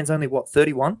the man's only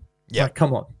 31. Yeah,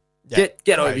 come on,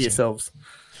 get over yourselves.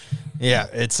 Yeah,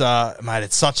 it's mate,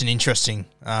 it's such an interesting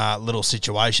little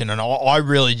situation, and I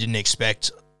really didn't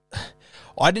expect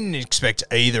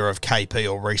either of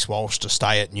KP or Reece Walsh to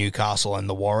stay at Newcastle and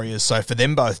the Warriors. So for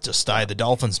them both to stay, the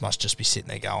Dolphins must just be sitting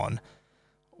there going,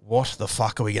 what the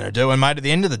fuck are we going to do? And mate, at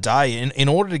the end of the day, in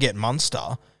order to get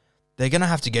Munster, they're going to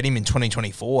have to get him in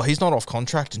 2024. He's not off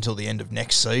contract until the end of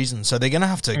next season, so they're going to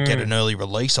have to get an early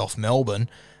release off Melbourne.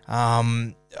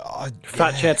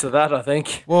 Fat chance of that, I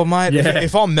think. Well, mate,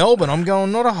 if I'm Melbourne, I'm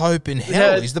going, not a hope in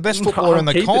hell. He's the best footballer in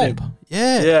the comp.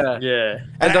 Yeah.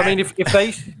 And I mean,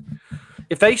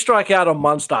 if they strike out on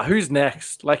Munster, who's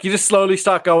next? Like, you just slowly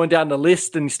start going down the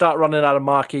list and you start running out of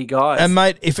marquee guys. And,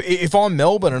 mate, if I'm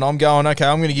Melbourne and I'm going, okay,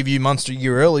 I'm going to give you Munster a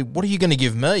year early, what are you going to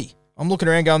give me? I'm looking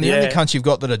around going, the only cunts you've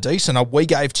got that are decent we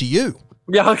gave to you.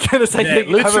 Yeah, I was going to say,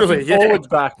 literally, forwards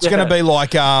back. It's going to be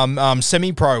like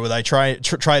semi-pro where they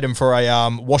trade him for a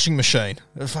washing machine.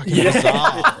 It's fucking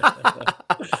bizarre.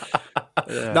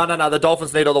 No. The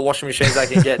Dolphins need all the washing machines they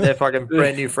can get. They're fucking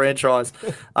brand new franchise.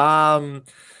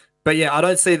 But yeah, I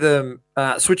don't see them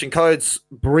switching codes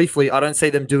briefly. I don't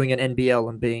see them doing an NBL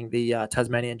and being the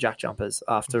Tasmanian Jack Jumpers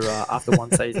after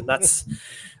one season. That's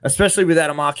especially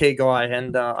without a marquee guy,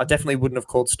 and I definitely wouldn't have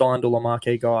called Steindl a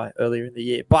marquee guy earlier in the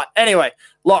year. But anyway,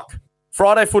 Lock,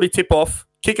 Friday footy tip off.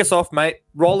 Kick us off, mate.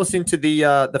 Roll us into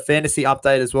the fantasy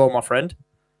update as well, my friend.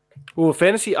 Well,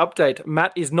 fantasy update.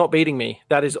 Matt is not beating me.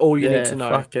 That is all you need to know.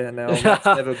 Fucking hell, Matt's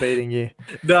never beating you.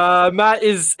 Matt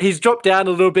he's dropped down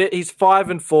a little bit. He's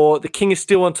 5-4. The King is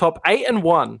still on top,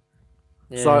 8-1.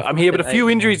 Yeah, so I'm here, but a few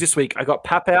injuries this week. I got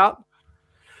Pap out.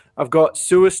 I've got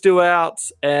Sewer still out,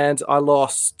 and I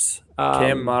lost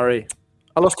Cam Murray.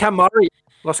 I lost Cam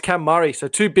Murray. So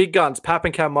 2 big guns, Pap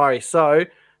and Cam Murray. So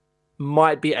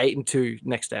might be 8-2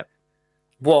 next step.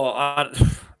 Well,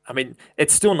 I mean,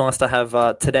 it's still nice to have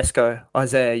Tedesco,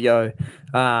 Isaiah Yeo,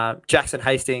 Jackson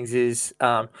Hastings is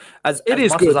it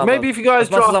is good. Maybe if you guys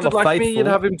drafted like me, you'd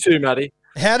have him too, Matty.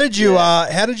 How did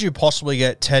you possibly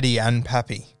get Teddy and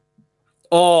Pappy?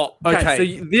 Oh, okay. So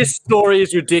this story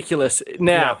is ridiculous.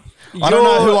 Now, I don't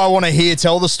know who I want to hear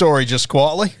tell the story just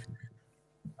quietly.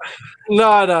 No.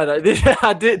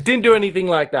 I didn't do anything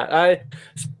like that.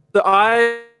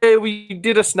 We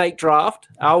did a snake draft.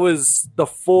 I was the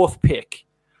 4th pick.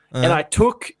 And I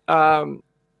took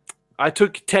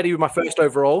Teddy with my first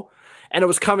overall, and it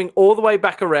was coming all the way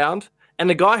back around. And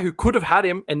the guy who could have had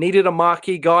him and needed a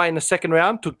marquee guy in the second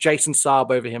round took Jason Saab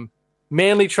over him.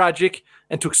 Manly tragic,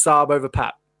 and took Saab over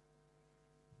Pat.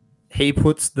 He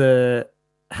puts the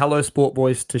Hello Sport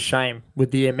boys to shame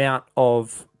with the amount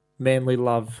of Manly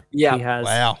love he has.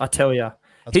 Wow. I tell you.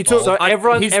 He took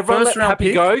everyone let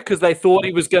Happy go because they thought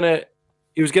he was gonna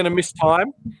miss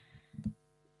time.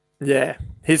 Yeah.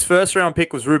 His first round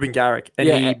pick was Ruben Garrick, and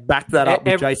he backed that up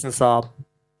with Jason Saab.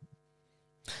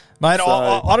 Mate,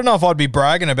 I don't know if I'd be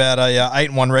bragging about a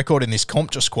 8-1 record in this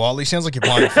comp just quietly. Sounds like you're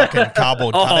playing fucking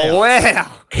cardboard cutout. Oh,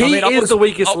 wow. He is the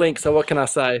weakest link, so what can I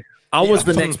say? I was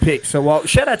the next pick. So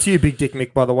shout out to you, Big Dick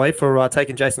Mick, by the way, for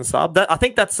taking Jason Saab. I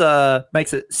think that's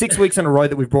makes it 6 weeks in a row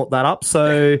that we've brought that up.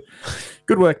 So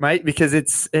good work, mate, because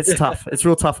it's tough. It's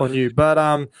real tough on you.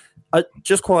 But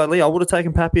just quietly, I would have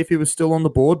taken Pappy if he was still on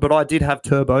the board, but I did have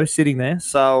Turbo sitting there.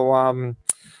 So, I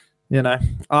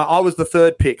was the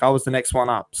third pick. I was the next one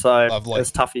up. So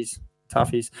it's toughies.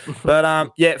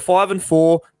 But 5 and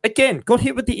 4 again. Got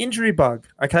hit with the injury bug.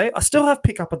 Okay, I still have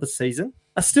pickup of the season.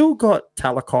 I still got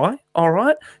Talakai. All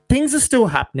right, things are still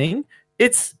happening.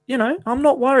 It's I'm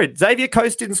not worried. Xavier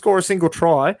Coates didn't score a single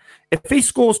try. If he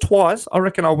scores twice, I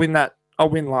reckon I'll win that. I'll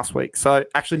win last week. So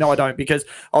actually, no, I don't, because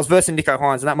I was versing Nico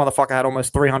Hines and that motherfucker had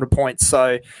almost 300 points.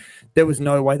 So there was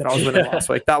no way that I was winning last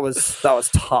week. That was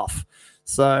tough.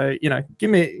 So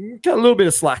get a little bit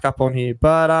of slack up on here,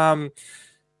 but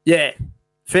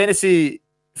fantasy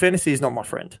is not my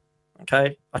friend.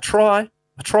 Okay, I try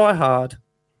hard.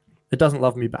 It doesn't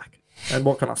love me back. And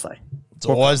what can I say? It's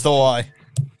always the way.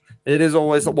 It is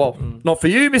always not for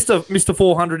you, Mr.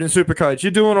 400 in Supercoach.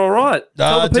 You're doing all right.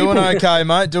 Doing okay,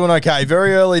 mate. Doing okay.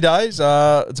 Very early days.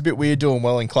 It's a bit weird doing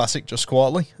well in Classic, just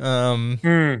quietly.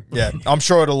 Yeah, I'm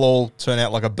sure it'll all turn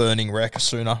out like a burning wreck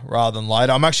sooner rather than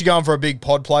later. I'm actually going for a big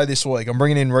pod play this week. I'm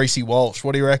bringing in Reece Walsh.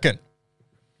 What do you reckon?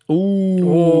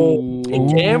 Ooh,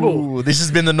 gamble. This has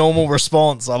been the normal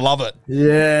response. I love it.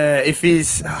 Yeah, if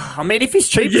he's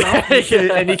cheap enough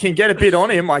and you can get a bit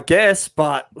on him, I guess.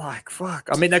 But fuck.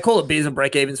 I mean, they call it beers and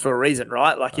break evens for a reason,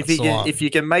 right? Like if you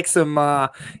can make some,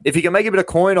 if you can make a bit of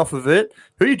coin off of it,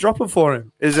 who are you dropping for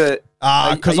him? Is it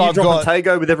because I've got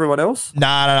Tago with everyone else? No.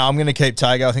 I'm going to keep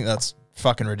Tago. I think that's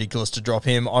fucking ridiculous to drop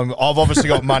him. I've obviously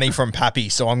got money from Pappy,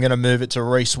 so I'm going to move it to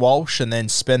Reece Walsh and then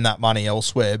spend that money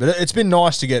elsewhere. But it's been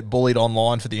nice to get bullied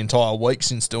online for the entire week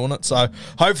since doing it. So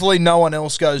hopefully no one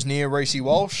else goes near Reece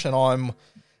Walsh, and I'm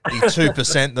the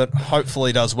 2% that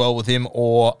hopefully does well with him,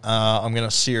 or I'm going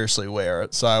to seriously wear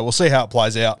it. So we'll see how it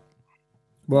plays out.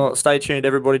 Well, stay tuned,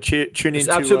 everybody. Tune in.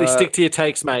 Absolutely stick to your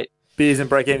takes, mate. Beers and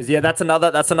break evens. Yeah, that's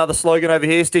another slogan over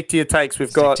here. Stick to your takes.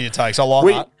 Stick to your takes. I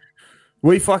like that.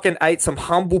 We fucking ate some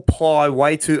humble pie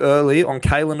way too early on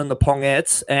Kalen and the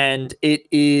Pongettes, and it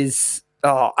is...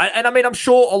 I'm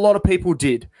sure a lot of people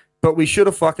did, but we should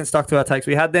have fucking stuck to our takes.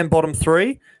 We had them bottom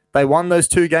 3. They won those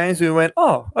 2 games. We went,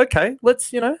 oh, okay,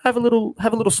 let's, have a little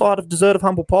side of dessert of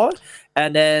humble pie.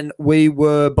 And then we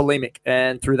were bulimic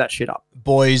and threw that shit up.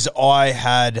 Boys, I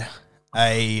had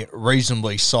a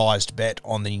reasonably sized bet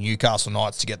on the Newcastle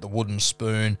Knights to get the wooden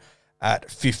spoon at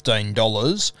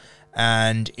 $15.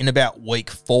 And in about week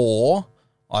 4,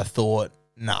 I thought,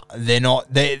 nah, they're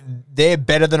not. They're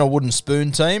better than a wooden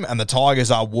spoon team, and the Tigers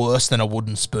are worse than a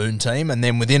wooden spoon team. And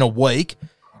then within a week,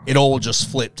 it all just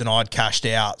flipped, and I'd cashed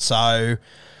out. So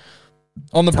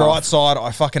on the bright side,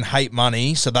 I fucking hate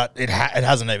money, so that it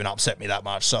hasn't even upset me that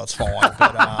much, so it's fine.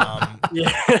 But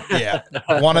yeah,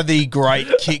 one of the great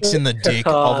kicks in the dick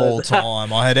of all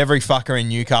time. I had every fucker in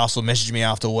Newcastle message me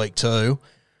after week 2.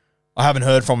 I haven't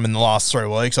heard from him in the last 3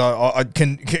 weeks.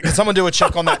 Can someone do a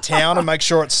check on that town and make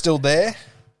sure it's still there?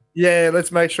 Yeah,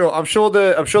 let's make sure. I'm sure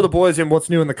the boys in What's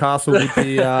New in the Castle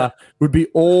would be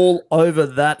all over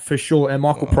that for sure. And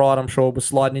Michael Pride, I'm sure, was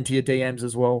sliding into your DMs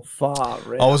as well. Far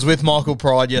out. I was with Michael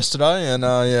Pride yesterday,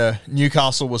 and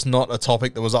Newcastle was not a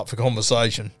topic that was up for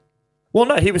conversation. Well,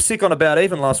 no, he was sick on About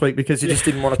Even last week because he just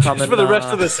didn't want to come in for the rest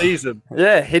of the season.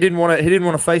 Yeah, he didn't want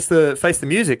to face the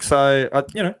music. So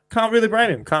can't really blame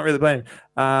him.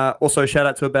 Also, shout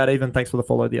out to About Even. Thanks for the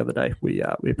follow the other day. We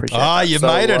appreciate. You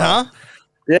made it, huh?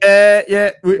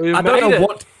 Yeah. I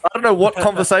don't know what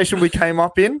conversation we came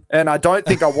up in, and I don't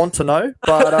think I want to know.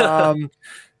 But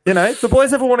if the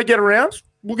boys ever want to get around,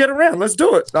 we'll get around. Let's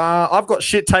do it. I've got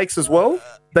shit takes as well.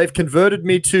 They've converted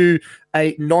me to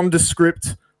a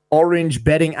nondescript orange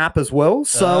betting app as well.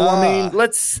 So I mean,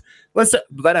 let's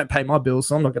they don't pay my bills,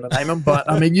 so I'm not going to name them.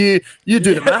 But I mean, you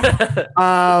do the math.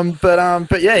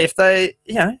 But yeah, if they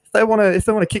want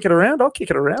to kick it around, I'll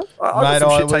kick it around.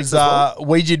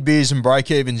 We did beers and break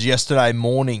evens yesterday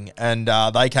morning, and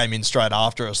they came in straight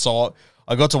after us. So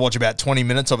I got to watch about 20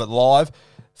 minutes of it live.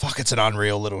 Fuck, it's an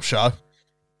unreal little show.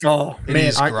 Oh it man,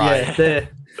 is great. Yeah,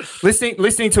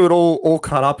 listening to it all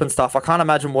cut up and stuff. I can't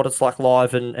imagine what it's like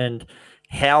live and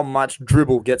how much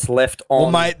dribble gets left on.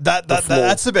 Well, mate,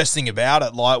 that's the best thing about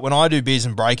it. Like when I do beers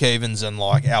and break evens and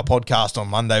like our podcast on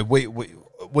Monday,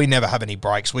 we never have any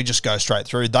breaks. We just go straight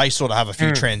through. They sort of have a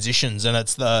few transitions, and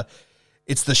it's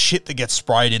it's the shit that gets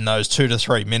sprayed in those 2 to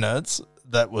 3 minutes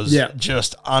that was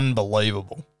just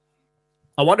unbelievable.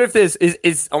 I wonder if there's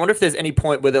I wonder if there's any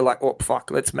point where they're like, oh fuck,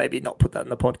 let's maybe not put that in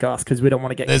the podcast because we don't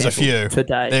want to get There's a cancelled few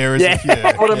today. There is a few.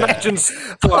 I would imagine.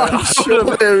 I'm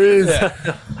sure there is.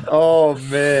 Oh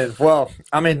man. Well,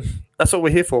 I mean, that's what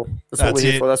we're here for. That's what we're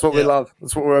here for. That's what we love.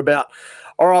 That's what we're about.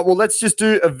 All right. Well, let's just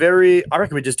do I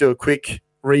reckon we just do a quick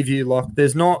review. Like,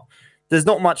 there's not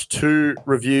much to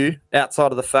review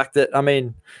outside of the fact that, I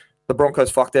mean, the Broncos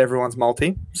fucked everyone's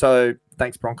multi. So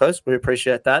thanks, Broncos. We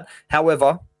appreciate that.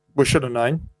 However, we should have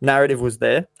known. Narrative was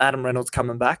there. Adam Reynolds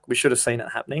coming back. We should have seen it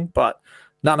happening, but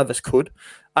none of us could.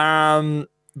 The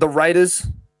Raiders,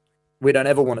 we don't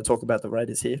ever want to talk about the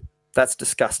Raiders here. That's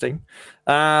disgusting.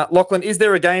 Lachlan, is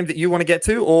there a game that you want to get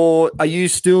to, or are you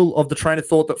still of the train of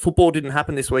thought that football didn't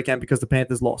happen this weekend because the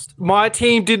Panthers lost? My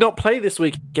team did not play this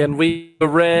weekend. We were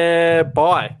rare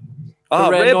bye.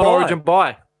 Rare non-origin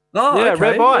bye. Oh, yeah, okay.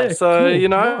 rare bye. Yeah, So, cool. you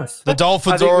know. Nice. The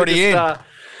Dolphins already in.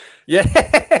 Yeah.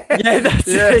 Yeah, that's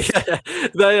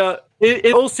it. They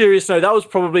in all seriousness, that was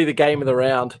probably the game of the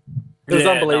round. It was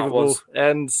unbelievable.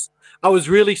 And I was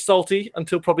really salty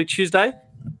until probably Tuesday.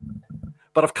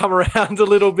 But I've come around a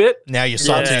little bit. Now you're I'm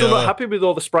salty. still not happy with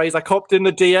all the sprays I copped in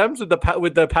the DMs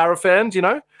with the para fans, you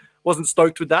know. Wasn't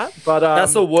stoked with that. But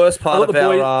that's the worst part of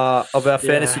our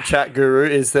fantasy Yeah. chat guru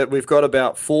is that we've got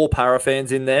about 4 para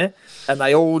fans in there and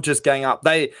they all just gang up.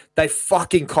 They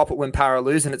fucking cop it when para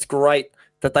lose, and it's great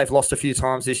that they've lost a few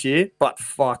times this year, but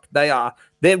fuck, they're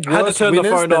worse winners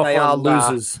than they are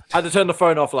losers. I had to turn the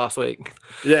phone off last week.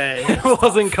 Yeah. It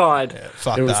wasn't kind. Yeah,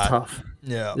 fuck It was that. tough.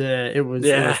 Yeah. Yeah, it was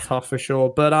tough for sure.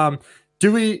 But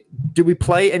do we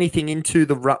play anything into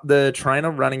the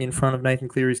trainer running in front of Nathan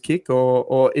Cleary's kick,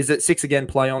 or is it 6 again?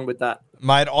 Play on with that,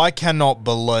 Mate, I cannot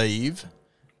believe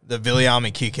that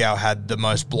Viliami Kikau had the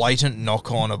most blatant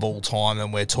knock-on of all time,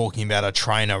 and we're talking about a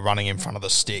trainer running in front of the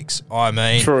sticks. I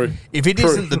mean, True. If it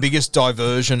isn't the biggest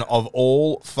diversion of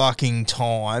all fucking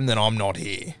time, then I'm not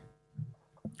here.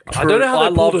 I don't know how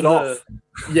they pulled it off.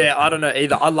 Yeah, I don't know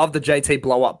either. I love the JT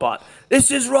blow up, but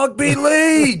this is rugby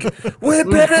league. We're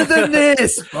better than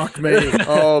this. Fuck me.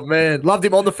 Oh man, loved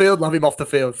him on the field, love him off the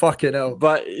field. Fucking hell.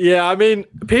 But yeah, I mean,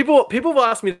 people have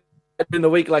asked me in the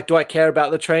week, like, do I care about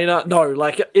the trainer? No,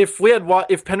 like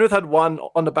if Penrith had won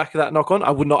on the back of that knock on, I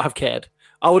would not have cared.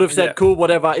 I would have said, cool,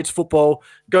 whatever. It's football.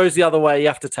 Goes the other way. You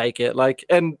have to take it. Like,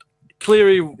 and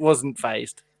Cleary wasn't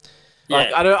phased.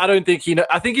 Like, I don't think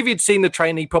I think if he'd seen the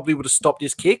trainer, he probably would have stopped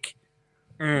his kick.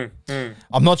 I'm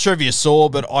not sure if you saw,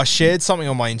 but I shared something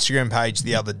on my Instagram page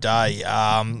the other day.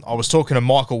 I was talking to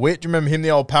Michael Witt. Do you remember him,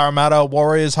 the old Parramatta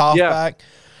Warriors halfback?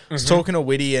 I was talking to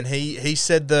Witty, and he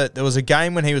said that there was a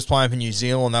game when he was playing for New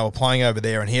Zealand. They were playing over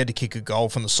there, and he had to kick a goal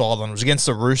from the sideline. It was against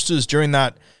the Roosters during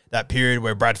that period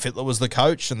where Brad Fittler was the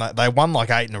coach, and they won like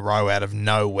 8 in a row out of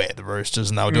nowhere, the Roosters,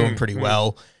 and they were doing pretty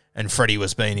well. And Freddie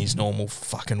was being his normal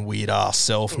fucking weird-ass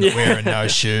self, wearing no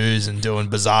shoes and doing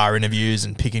bizarre interviews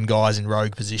and picking guys in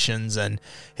rogue positions. And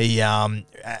and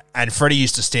Freddie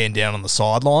used to stand down on the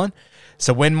sideline.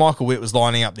 So when Michael Witt was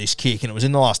lining up this kick, and it was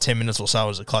in the last 10 minutes or so, it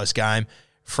was a close game,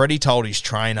 Freddie told his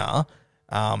trainer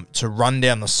to run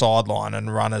down the sideline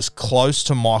and run as close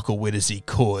to Michael Witt as he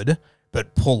could,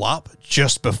 but pull up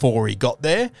just before he got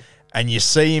there. And you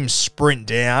see him sprint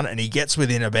down, and he gets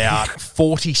within about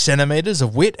 40 centimetres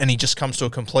of Witt, and he just comes to a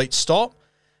complete stop.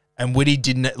 And Witty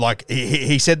didn't, like,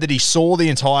 he said that he saw the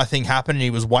entire thing happen, and he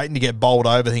was waiting to get bowled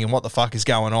over, thinking, what the fuck is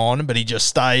going on? But he just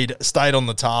stayed on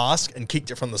the task and kicked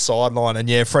it from the sideline. And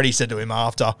yeah, Freddie said to him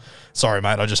after, sorry,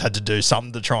 mate, I just had to do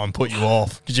something to try and put you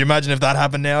off. Could you imagine if that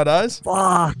happened nowadays?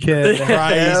 Fucking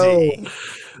Crazy.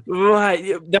 Right,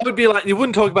 that would be like, you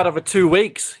wouldn't talk about it for 2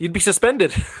 weeks. You'd be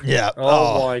suspended. Yeah.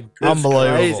 Oh my goodness.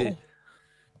 Unbelievable. Crazy.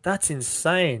 That's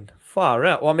insane. Far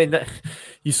out. Well, I mean,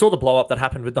 you saw the blow up that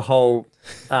happened with the whole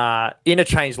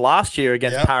interchange last year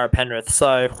against Para Penrith.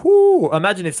 So,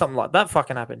 imagine if something like that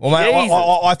fucking happened. Well, mate,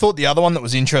 I thought the other one that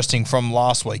was interesting from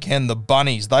last weekend, the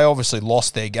Bunnies, they obviously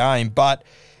lost their game, but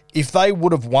if they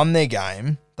would have won their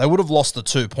game, they would have lost the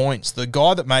 2 points. The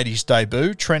guy that made his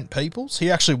debut, Trent Peoples, he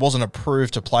actually wasn't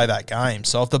approved to play that game.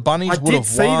 So if the Bunnies would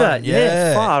have won,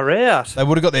 far out. they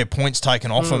would have got their points taken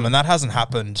off them, and that hasn't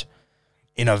happened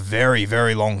in a very,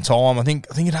 very long time. I think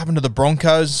it happened to the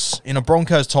Broncos in a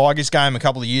Broncos-Tigers game a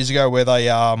couple of years ago where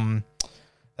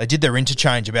they did their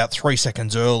interchange about 3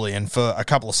 seconds early, and for a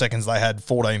couple of seconds they had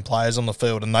 14 players on the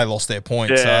field and they lost their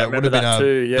points. Yeah, so it would have been a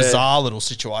too, bizarre little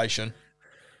situation.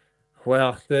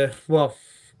 Wow.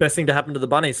 Best thing to happen to the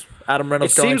Bunnies. Adam It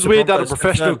Reynolds going seems to weird that a Broncos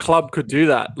professional confirmed. club could do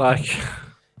that. Like,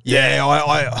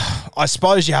 Yeah, I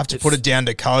suppose you have to put it down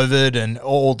to COVID and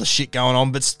all the shit going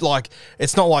on, but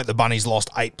it's not like the Bunnies lost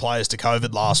 8 players to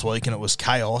COVID last week and it was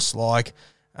chaos.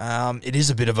 It is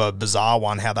a bit of a bizarre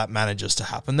one how that manages to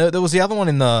happen. There was the other one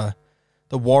in the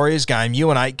Warriors game.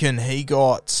 Ewan Aitken, he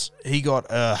got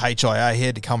a HIA. He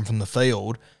had to come from the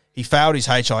field. He failed his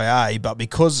HIA, but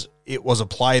because it was a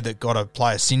play that got a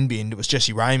player sin binned, it was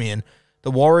Jesse Ramian,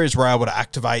 the Warriors were able to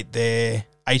activate their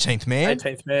 18th man.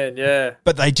 18th man, yeah.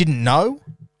 But they didn't know.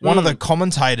 One of the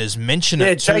commentators mentioned it.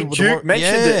 Yeah, Jake Duke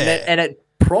mentioned it, and it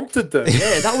prompted them.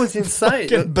 Yeah, that was insane.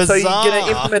 So you're going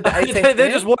to implement the 18th man?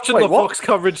 They're just watching the Fox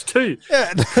coverage too.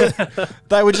 Yeah.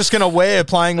 They were just going to wear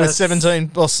playing with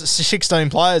 17 or 16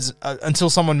 players until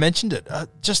someone mentioned it.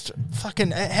 Just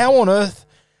fucking, how on earth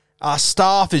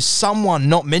staff is someone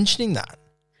not mentioning that?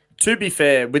 To be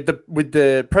fair, with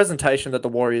the presentation that the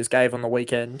Warriors gave on the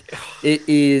weekend, it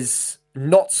is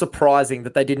not surprising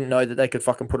that they didn't know that they could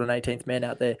fucking put an 18th man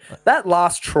out there. That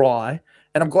last try,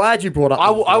 and I'm glad you brought up...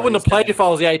 I wouldn't have played if I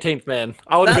was the 18th man.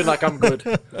 I would have been like, I'm good.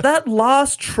 That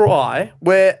last try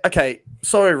where, okay,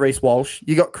 sorry, Reece Walsh,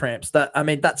 you got cramps.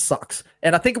 That sucks.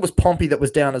 And I think it was Pompey that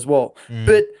was down as well.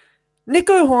 But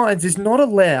Nico Hines is not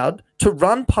allowed to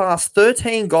run past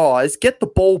 13 guys, get the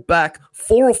ball back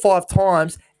 4 or 5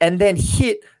 times, and then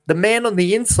hit the man on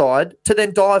the inside to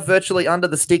then dive virtually under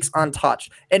the sticks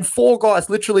untouched. And 4 guys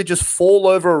literally just fall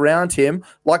over around him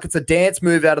like it's a dance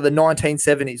move out of the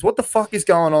 1970s. What the fuck is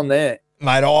going on there?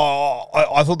 Mate,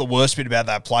 I thought the worst bit about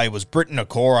that play was Britton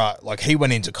Okora, he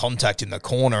went into contact in the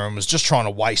corner and was just trying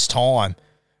to waste time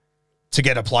to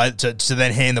get a play to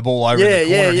then hand the ball over in the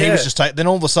corner. And he was just then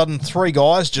all of a sudden 3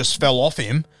 guys just fell off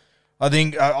him. I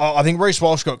think Reece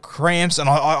Walsh got cramps, and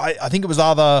I think it was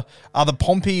either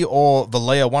Pompey or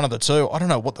Valia, one of the two. I don't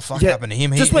know what the fuck happened to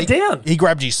him. He went down. He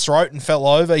grabbed his throat and fell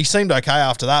over. He seemed okay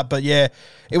after that, but yeah,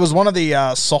 it was one of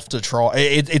the softer tries.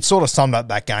 It sort of summed up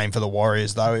that game for the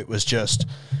Warriors, though. It was just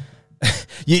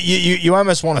you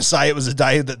almost want to say it was a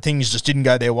day that things just didn't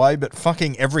go their way, but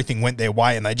fucking everything went their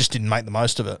way, and they just didn't make the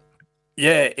most of it.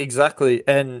 Yeah, exactly.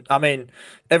 And I mean,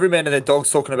 every man and their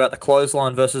dog's talking about the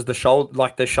clothesline versus the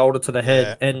shoulder, the shoulder to the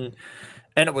head, and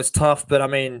it was tough. But I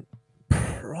mean,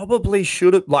 probably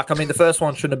should have. The first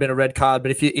one shouldn't have been a red card.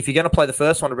 But if you're going to play the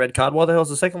first one a red card, why the hell is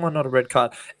the second one not a red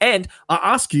card? And I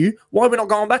ask you, why are we not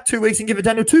going back 2 weeks and give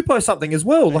Daniel Tupou something as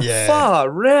well?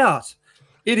 Far out.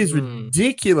 It is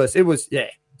ridiculous. It was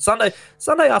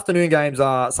Sunday afternoon games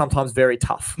are sometimes very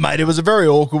tough. Mate, it was a very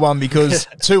awkward one because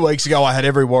 2 weeks ago I had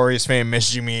every Warriors fan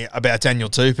messaging me about Daniel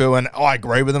Tupou, and I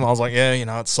agree with them. I was like, yeah,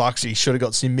 it sucks. He should have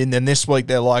got sin bin. Then this week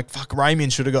they're like, fuck,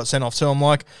 Ramian should have got sent off too. I'm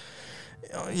like,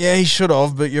 yeah, he should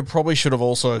have, but you probably should have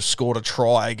also scored a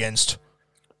try against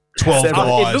 12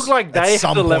 guys. It looked like they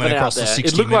had 11 out there.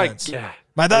 It looked minutes.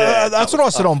 Mate, that's what I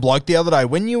said on Bloke the other day.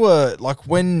 When you were,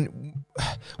 when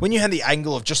you had the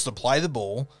angle of just to play the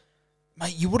ball,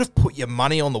 mate, you would have put your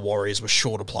money on the Warriors with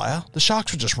shorter player. The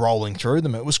Sharks were just rolling through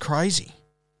them. It was crazy.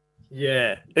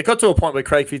 Yeah. It got to a point where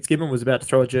Craig Fitzgibbon was about to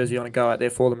throw a jersey on and go out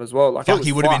there for them as well.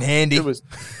 He would have been handy. He would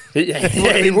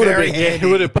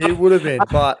have been.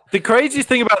 But the craziest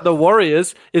thing about the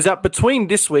Warriors is that between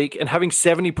this week and having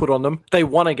 70 put on them, they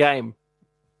won a game.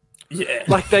 Yeah.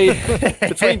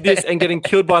 Between this and getting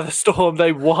killed by the Storm,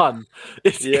 they won.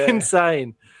 It's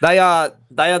insane. They are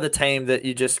the team that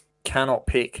you just cannot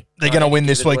pick. They're going to win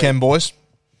this weekend, boys.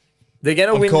 They're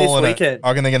going to win this weekend. I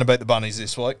reckon they're going to beat the Bunnies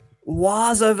this week.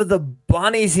 Waz over the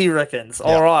Bunnies, he reckons. Yep.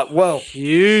 All right, well.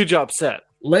 Huge upset.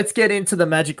 Let's get into the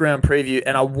Magic Round preview,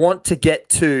 and I want to get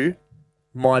to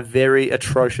my very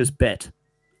atrocious bet.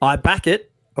 I back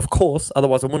it, of course,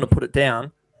 otherwise I wouldn't have put it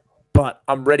down, but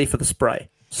I'm ready for the spray.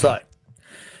 So,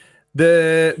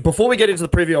 before we get into the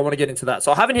preview, I want to get into that.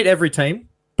 So I haven't hit every team,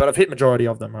 but I've hit majority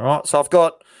of them, all right? So I've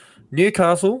got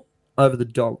Newcastle over the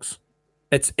Dogs.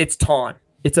 It's time.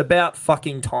 It's about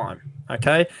fucking time,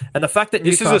 okay? And the fact that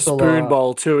this Newcastle is a spoon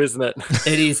bowl too, isn't it?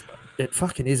 It is. It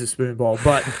fucking is a spoon bowl,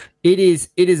 but it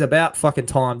is about fucking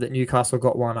time that Newcastle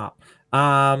got one up.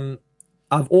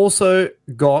 I've also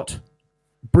got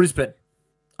Brisbane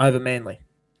over Manly.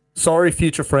 Sorry,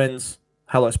 future friends.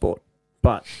 Hello, sport.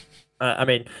 But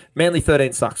Manly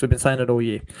 13 sucks. We've been saying it all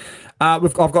year.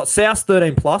 I've got South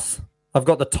 13 plus. I've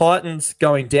got the Titans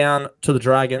going down to the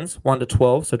Dragons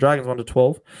 1-12. So Dragons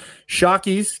 1-12.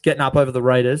 Sharkies getting up over the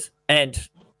Raiders, and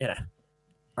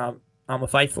I'm a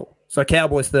faithful. So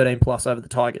Cowboys 13 plus over the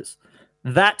Tigers.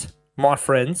 That, my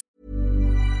friends.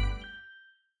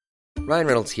 Ryan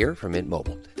Reynolds here from Mint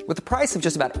Mobile. With the price of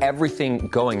just about everything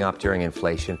going up during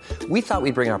inflation, we thought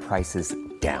we'd bring our prices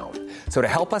down. So to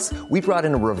help us, we brought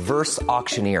in a reverse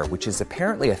auctioneer, which is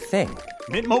apparently a thing.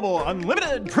 Mint Mobile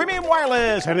Unlimited Premium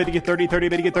Wireless. How to get 30, 30,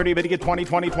 bit to get 30, bit to get 20,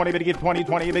 20, 20, bit to get 20,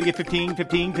 20, bit to get 15,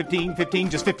 15, 15, 15,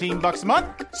 just $15 a month?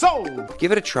 Sold!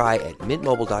 Give it a try at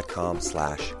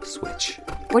mintmobile.com/switch.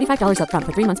 $45 up front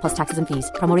for 3 months plus taxes and fees.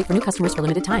 Promo rate for new customers for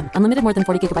limited time. Unlimited more than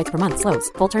 40 gigabytes per month.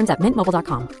 Slows full terms at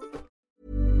mintmobile.com.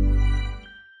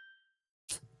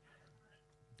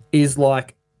 Is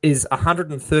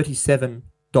 $137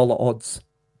 odds.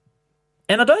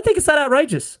 And I don't think it's that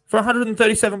outrageous for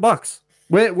 $137.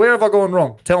 Where have I gone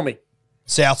wrong? Tell me.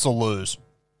 Souths will lose.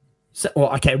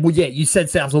 Well, yeah, you said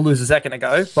Souths will lose a second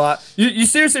ago, but you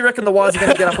seriously reckon the Wires are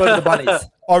going to get up over the Bunnies?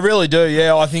 I really do,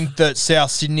 yeah. I think that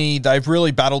South Sydney, they've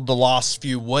really battled the last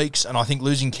few weeks, and I think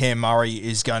losing Cam Murray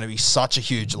is going to be such a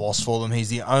huge loss for them. He's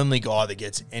the only guy that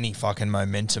gets any fucking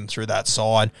momentum through that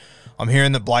side. I'm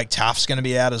hearing that Blake Taft's going to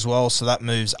be out as well, so that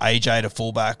moves AJ to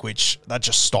fullback, which that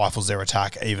just stifles their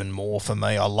attack even more for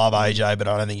me. I love AJ, but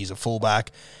I don't think he's a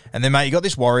fullback. And then, mate, you got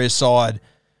this Warriors side.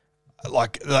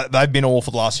 Like, they've been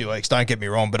awful the last few weeks, don't get me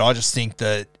wrong, but I just think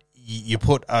that you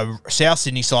put a South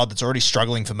Sydney side that's already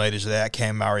struggling for meters without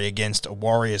Cam Murray against a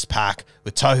Warriors pack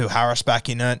with Tohu Harris back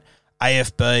in it,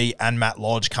 AFB and Matt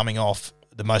Lodge coming off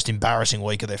the most embarrassing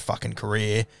week of their fucking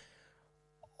career.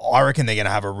 I reckon they're going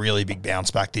to have a really big bounce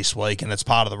back this week, and it's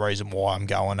part of the reason why I'm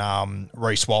going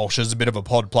Reece Walsh is a bit of a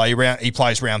pod play. He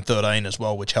plays round 13 as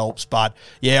well, which helps. But,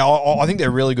 yeah, I think they're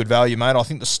really good value, mate. I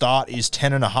think the start is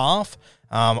 10.5.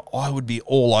 I would be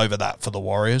all over that for the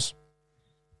Warriors.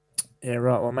 Yeah,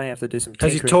 right. Well, I may have to do some.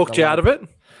 Has he talked you out of it?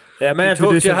 Yeah, I may have to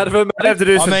do some. I have to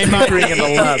do some tinkering in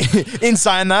the lab. In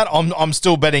saying that, I'm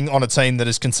still betting on a team that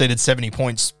has conceded 70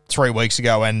 points 3 weeks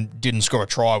ago and didn't score a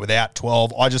try without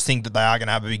 12. I just think that they are going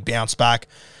to have a big bounce back.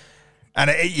 And,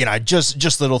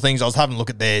 just little things. I was having a look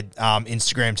at their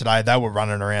Instagram today. They were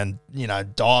running around,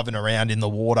 diving around in the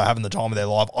water, having the time of their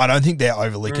life. I don't think they're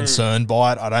overly concerned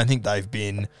by it. I don't think they've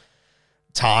been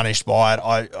tarnished by it.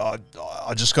 I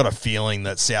just got a feeling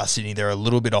that South Sydney, they're a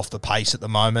little bit off the pace at the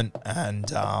moment,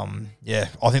 and I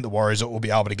think the Warriors will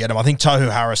be able to get them. I think Tohu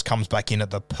Harris comes back in at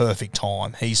the perfect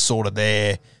time. He's sort of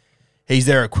he's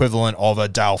their equivalent of a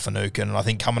Dale Finucane, and I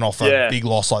think coming off a big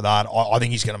loss like that, I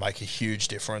think he's going to make a huge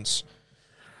difference.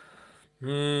 Speaking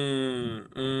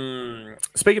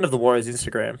of the Warriors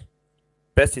Instagram,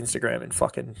 best Instagram in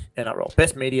fucking NRL.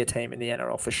 Best media team in the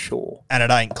NRL for sure. And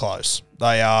it ain't close.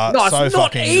 They are no, so it's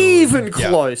not fucking even good.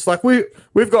 close. Yeah. Like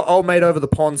we've got old mate over the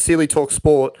pond, Sealy Talk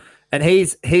Sport, and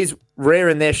he's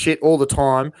raring their shit all the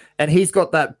time. And he's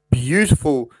got that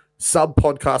beautiful sub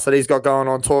podcast that he's got going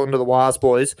on talking to the Wires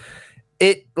boys.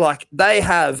 They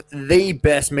have the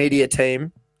best media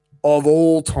team of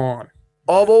all time.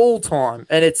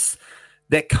 And it's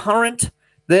their current.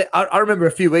 I remember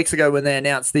a few weeks ago when they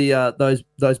announced the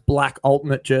those black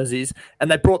Ultimate jerseys,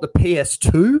 and they brought the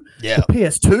PS2. Yeah, the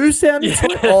PS2 sound. Yeah.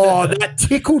 Oh, that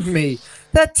tickled me.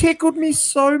 That tickled me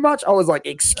so much. I was like,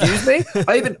 "Excuse me."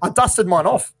 I dusted mine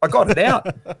off. I got it out.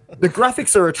 The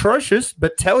graphics are atrocious,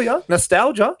 but tell you,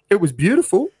 nostalgia. It was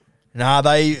beautiful. Nah,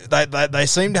 they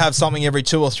seem to have something every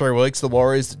 2 or 3 weeks, the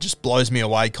Warriors, that just blows me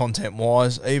away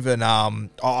content-wise. Even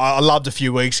I loved a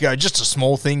few weeks ago, just a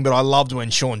small thing, but I loved when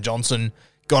Sean Johnson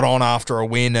got on after a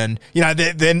win, and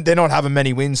they're not having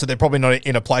many wins, so they're probably not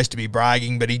in a place to be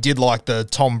bragging, but he did like the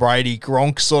Tom Brady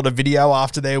Gronk sort of video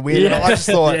after their win. Yeah. And I just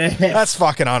thought, that's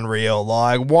fucking unreal.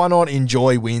 Like, why not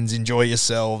enjoy wins, enjoy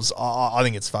yourselves? I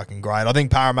think it's fucking great. I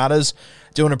think Parramatta's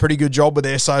doing a pretty good job with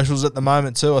their socials at the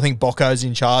moment too. I think Bocco's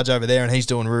in charge over there, and he's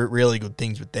doing really good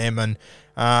things with them, and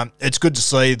it's good to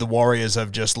see the Warriors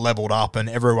have just leveled up, and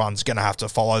everyone's going to have to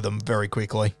follow them very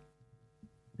quickly.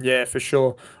 Yeah, for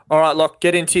sure. All right, Locke,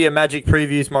 get into your Magic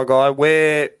previews, my guy.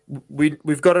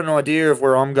 We've got an idea of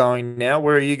where I'm going now.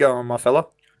 Where are you going, my fella?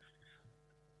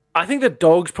 I think the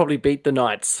Dogs probably beat the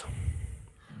Knights.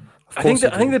 I think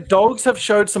the Dogs have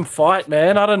showed some fight,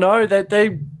 man. I don't know.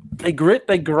 They grit,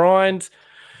 they grind.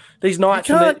 These Knights.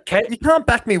 You can't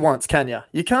back me once, can you?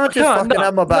 You can't just have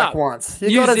my back once.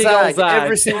 You got to zag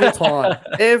every single time.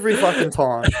 Every fucking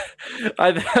time.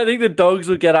 I think the Dogs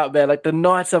will get up there. Like, the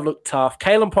Knights have looked tough.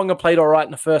 Kalen Ponga played all right in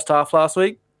the first half last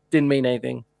week. Didn't mean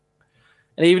anything.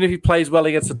 And even if he plays well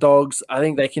against the Dogs, I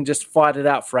think they can just fight it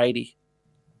out for 80.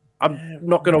 I'm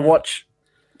not going to watch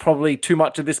probably too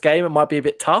much of this game. It might be a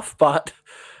bit tough, but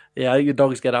yeah, I think the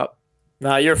Dogs get up.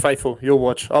 No, you're faithful. You'll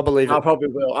watch. I believe it. I probably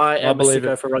will. I am a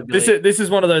sicko for rugby league. This is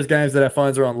one of those games that our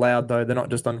phones are on loud, though. They're not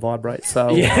just on vibrate. So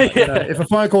if a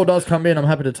phone call does come in, I'm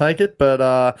happy to take it.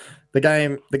 But the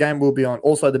game will be on.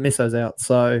 Also, the misso's out.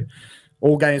 So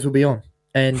all games will be on.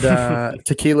 And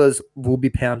tequilas will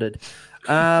be pounded.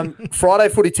 Friday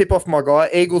footy tip-off, my guy.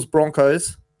 Eagles,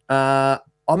 Broncos. I'm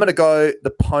going to go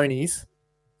the Ponies.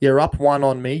 You're up 1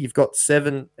 on me. You've got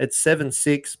 7. It's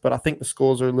 7-6, but I think the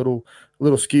scores are a little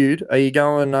skewed. Are you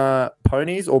going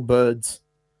Ponies or Birds?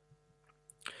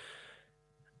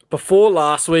 Before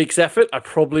last week's effort, I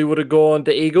probably would have gone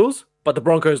to Eagles, but the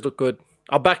Broncos look good.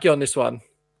 I'll back you on this one.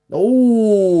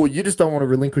 Oh, you just don't want to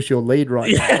relinquish your lead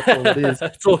right now. That's all it is.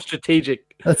 It's all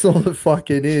strategic. That's all it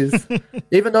fucking is.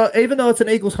 even though it's an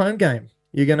Eagles home game,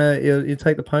 you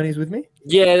take the Ponies with me?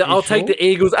 Yeah, I'll take the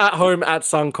Eagles at home at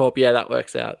Suncorp. Yeah, that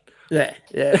works out. Yeah.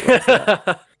 It works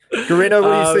out. Garino,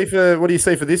 what do you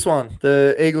see for this one?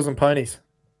 The Eagles and Ponies.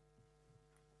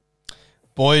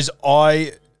 Boys,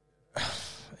 Eagles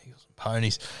and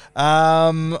Ponies.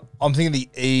 I'm thinking the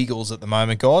Eagles at the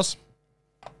moment, guys.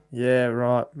 Yeah,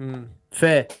 right.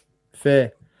 Fair.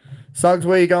 Suggs,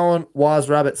 where you going? Wise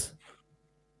Rabbits.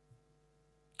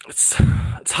 It's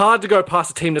hard to go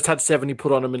past a team that's had 70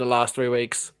 put on them in the last 3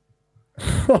 weeks.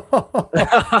 I'm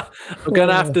going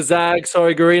to have to zag.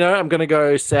 Sorry, Garino. I'm going to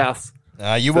go South.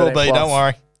 You will be, don't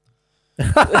worry.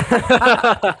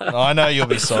 I know you'll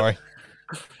be sorry.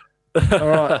 All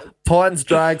right. Titans,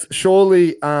 Drags.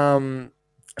 Surely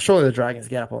the Dragons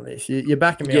get up on this. You're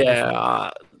backing me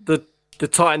up. Yeah, the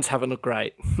Titans haven't looked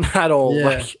great at all.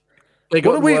 Yeah. Like,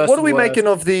 what are we making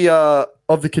of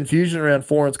the confusion around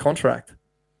Foran's contract?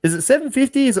 Is it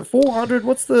 750? Is it 400?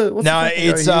 What's the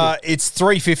it's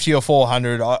 350 or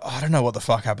 400. I don't know what the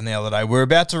fuck happened the other day. We were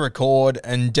about to record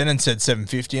and Denon said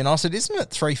 750 and I said, isn't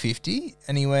it 350?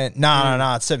 And he went, no,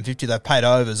 it's 750. They've paid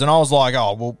overs. And I was like,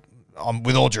 oh, well,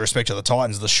 with all due respect to the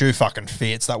Titans, the shoe fucking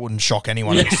fits. That wouldn't shock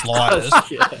anyone in the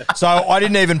slightest. Yeah. So I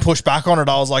didn't even push back on it.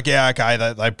 I was like, yeah, okay.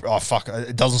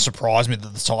 It doesn't surprise me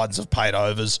that the Titans have paid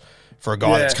overs for a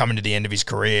guy that's coming to the end of his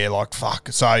career. Like, fuck.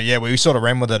 So, yeah, we sort of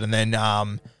ran with it. And then,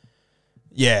 that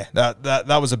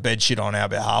was a bed shit on our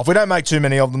behalf. We don't make too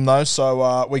many of them, though,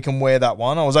 so we can wear that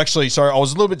one. I was a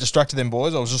little bit distracted then,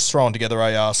 boys. I was just throwing together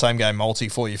a same-game multi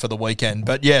for you for the weekend.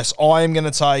 But, yes, I am going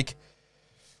to take...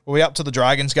 Are we up to the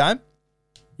Dragons game?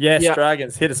 Yes, yeah.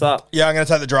 Dragons. Hit us up. Yeah, I'm going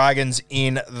to take the Dragons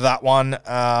in that one.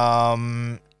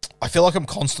 I feel like I'm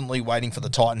constantly waiting for the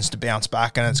Titans to bounce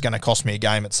back, and it's going to cost me a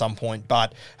game at some point.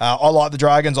 But I like the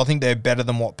Dragons. I think they're better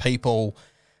than what people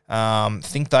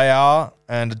think they are.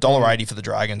 And $1.80 for the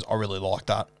Dragons. I really like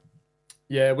that.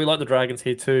 Yeah, we like the Dragons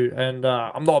here too. And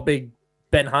I'm not a big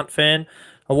Ben Hunt fan.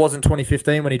 I was in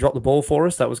 2015 when he dropped the ball for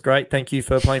us. That was great. Thank you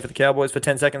for playing for the Cowboys for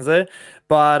 10 seconds there.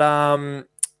 But...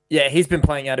 yeah, he's been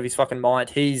playing out of his fucking mind.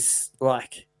 He's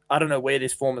like, I don't know where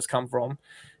this form has come from.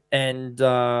 And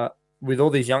with all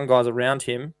these young guys around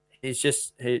him, he's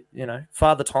just,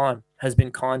 Father Time has been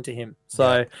kind to him.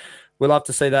 So we'll love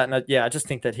to see that. And I just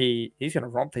think that he's going to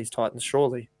romp these Titans,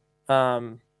 surely. It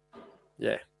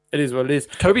is what it is.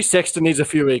 Kobe Sexton needs a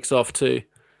few weeks off too.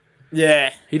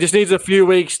 Yeah. He just needs a few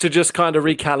weeks to just kind of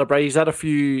recalibrate. He's had a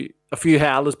few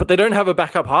howlers, but they don't have a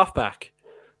backup halfback.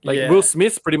 Will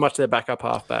Smith's pretty much their backup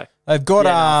halfback. They've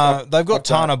got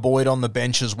Tanner Boyd on the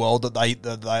bench as well that they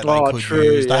could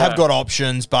use. They have got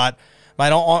options, but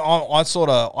mate, I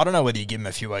don't know whether you give him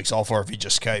a few weeks off or if you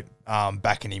just keep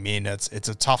backing him in. It's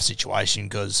a tough situation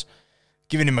because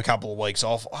giving him a couple of weeks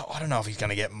off, I don't know if he's going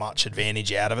to get much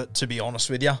advantage out of it. To be honest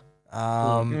with you,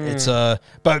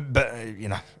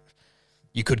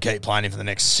 you could keep playing him for the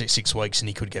next 6 weeks and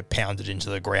he could get pounded into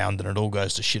the ground and it all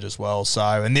goes to shit as well. So,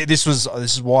 and this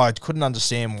is why I couldn't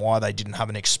understand why they didn't have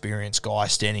an experienced guy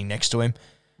standing next to him.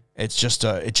 It's just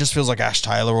it just feels like Ash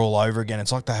Taylor all over again.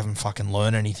 It's like they haven't fucking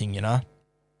learned anything,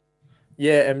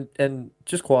 Yeah, and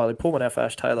just quietly, pull one out for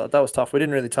Ash Taylor. That was tough. We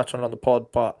didn't really touch on it on the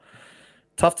pod, but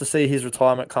tough to see his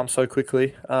retirement come so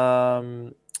quickly.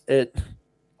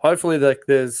 Hopefully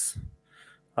there's...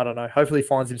 I don't know. Hopefully he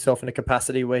finds himself in a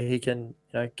capacity where he can,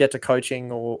 get to coaching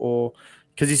or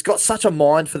because he's got such a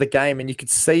mind for the game, and you could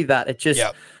see that it just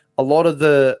a lot of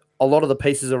the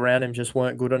pieces around him just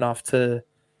weren't good enough to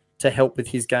help with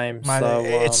his game. Mate, so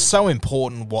it's so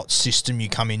important what system you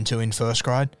come into in first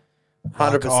grade.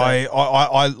 100%.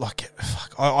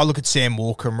 I look at Sam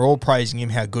Walker and we're all praising him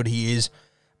how good he is.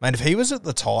 Mate, if he was at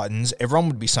the Titans, everyone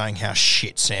would be saying how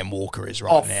shit Sam Walker is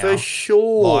right now. For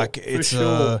sure.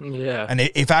 And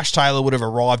if Ash Taylor would have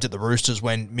arrived at the Roosters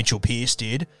when Mitchell Pearce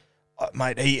did,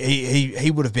 mate, he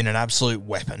would have been an absolute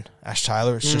weapon, Ash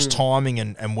Taylor. It's just timing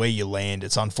and where you land.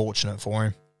 It's unfortunate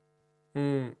for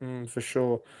him. For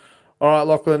sure. All right,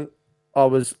 Lachlan, I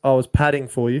was padding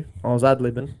for you. I was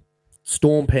ad-libbing.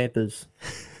 Storm Panthers.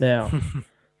 Now,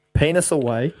 penis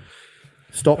away.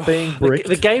 Stop being bricked.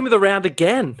 The game of the round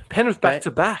again. Penrith back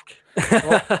to back.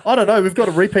 Well, I don't know. We've got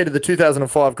a repeat of the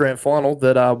 2005 grand final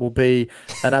that will be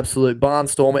an absolute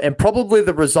barnstormer and probably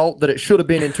the result that it should have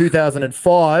been in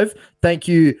 2005. Thank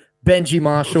you, Benji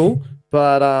Marshall.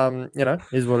 But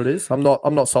is what it is. I'm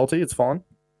not salty. It's fine.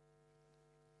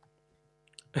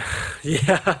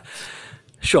 Yeah,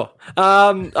 sure.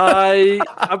 I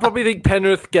probably think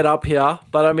Penrith get up here,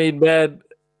 but I mean, man,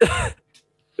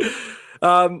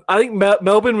 I think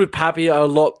Melbourne with Pappy are a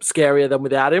lot scarier than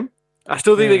without him. I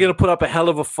still think they're going to put up a hell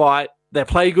of a fight. They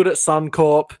play good at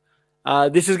Suncorp.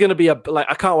 This is going to be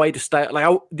I can't wait to stay.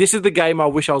 This is the game I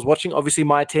wish I was watching. Obviously,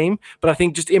 my team, but I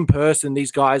think just in person,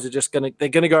 these guys are they're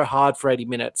going to go hard for 80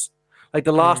 minutes. Like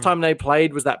the last time they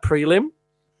played was that prelim,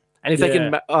 and if they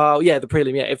can, the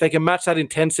prelim, if they can match that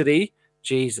intensity,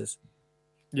 Jesus.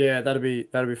 Yeah, that'd be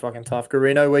fucking tough.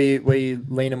 Garino, where you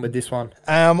leaning with this one?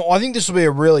 I think this will be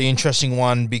a really interesting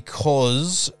one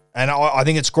because, and I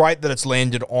think it's great that it's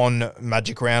landed on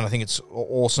Magic Round. I think it's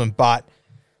awesome, but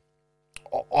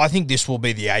I think this will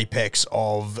be the apex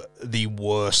of the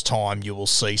worst time you will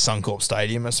see Suncorp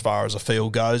Stadium as far as a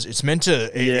field goes. It's meant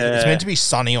to be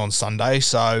sunny on Sunday,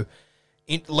 so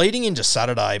leading into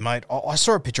Saturday, mate, I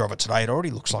saw a picture of it today. It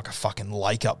already looks like a fucking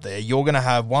lake up there. You're going to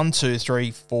have 1, 2,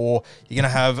 3, 4. You're going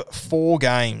to have 4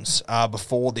 games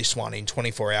before this one in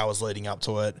 24 hours leading up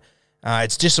to it.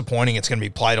 It's disappointing it's going to be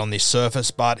played on this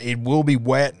surface, but it will be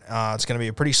wet. It's going to be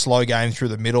a pretty slow game through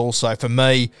the middle. So for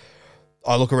me,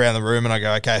 I look around the room and I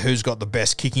go, okay, who's got the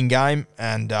best kicking game?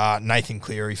 And Nathan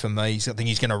Cleary for me. I think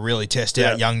he's going to really test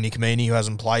out young Nick Meaney, who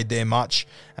hasn't played there much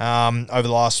over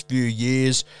the last few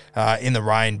years. In the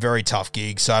rain, very tough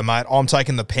gig. So, mate, I'm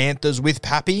taking the Panthers with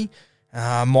Pappy.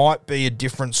 Might be a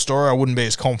different story. I wouldn't be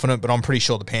as confident, but I'm pretty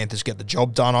sure the Panthers get the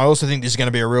job done. I also think this is going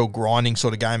to be a real grinding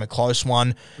sort of game, a close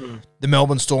one. The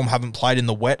Melbourne Storm haven't played in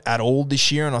the wet at all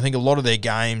this year, and I think a lot of their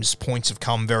games, points have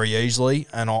come very easily,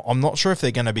 and I'm not sure if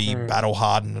they're going to be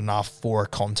battle-hardened enough for a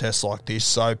contest like this.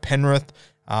 So Penrith,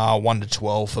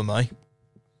 1-12 for me.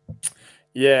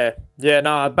 Yeah,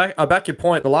 no, I back your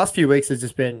point. The last few weeks has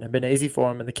just been easy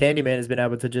for him, and the Candyman has been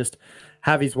able to just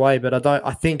have his way, but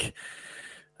I think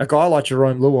a guy like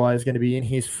Jerome Luai is going to be in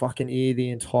his fucking ear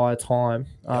the entire time.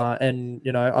 And,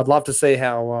 I'd love to see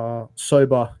how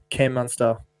sober Cam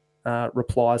Munster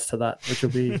replies to that,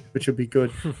 which will be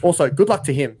good. Also, good luck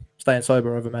to him staying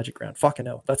sober over Magic Round. Fucking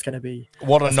hell, that's going to be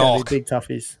what a knock. Big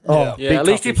toughies. At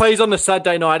least he plays on the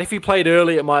Saturday night. If he played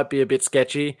early, it might be a bit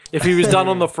sketchy. If he was done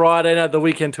on the Friday and had the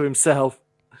weekend to himself.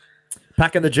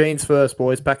 Packing the jeans first,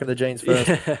 boys. Packing the jeans first.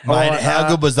 Mate, how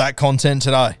good was that content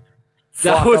today?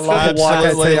 That was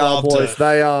absolutely loved boys. it.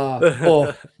 They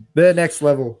are they're next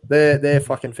level. They're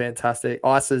fucking fantastic.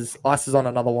 Ice is on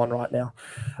another one right now.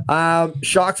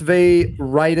 Sharks v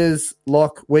Raiders.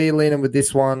 Lock, we're leaning with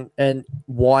this one, and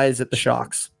why is it the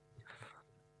Sharks?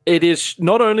 It is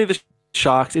not only the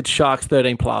Sharks, it's Sharks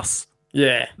 13+.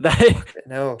 Yeah.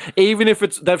 No. Even if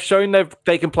they've shown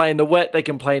they can play in the wet, they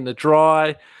can play in the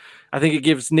dry. I think it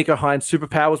gives Nico Hines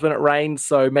superpowers when it rains,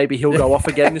 so maybe he'll go off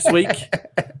again this week.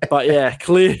 But yeah,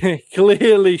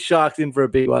 clearly Sharks in for a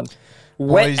big one.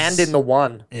 Wet and in the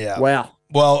one. Yeah. Wow.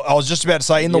 Well, I was just about to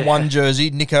say, in the one jersey,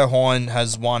 Nico Hines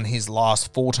has won his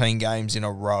last 14 games in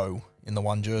a row in the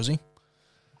one jersey.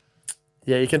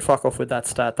 Yeah, you can fuck off with that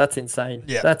stat. That's insane.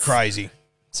 Yeah, that's crazy.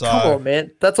 So, come on,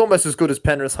 man. That's almost as good as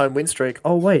Penrith's home win streak.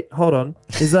 Oh, wait, hold on.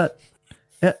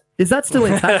 Is that still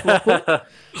intact, Lachlan?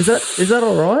 Is that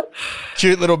all right?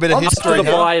 Cute little bit of history.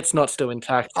 Why it's not still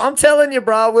intact. I'm telling you,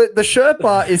 bro, the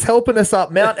Sherpa is helping us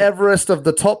up Mount Everest of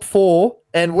the top 4,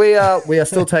 and we are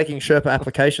still taking Sherpa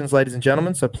applications, ladies and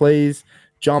gentlemen. So please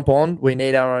jump on. We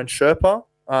need our own Sherpa.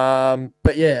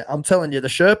 But yeah, I'm telling you, the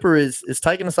Sherpa is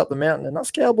taking us up the mountain, and us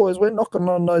Cowboys, we're knocking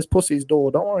on those pussies'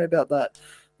 door. Don't worry about that.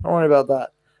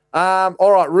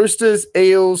 All right, Roosters,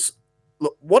 Eels.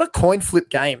 Look, what a coin flip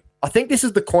game. I think this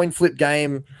is the coin flip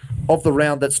game of the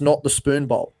round that's not the Spoon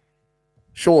Bowl.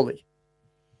 Surely.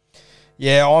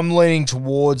 Yeah, I'm leaning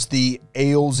towards the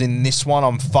Eels in this one.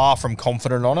 I'm far from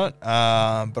confident on it,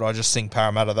 but I just think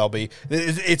Parramatta,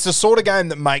 it's the sort of game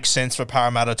that makes sense for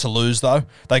Parramatta to lose, though.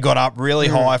 They got up really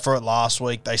high for it last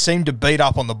week. They seem to beat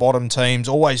up on the bottom teams,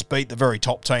 always beat the very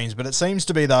top teams, but it seems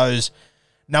to be those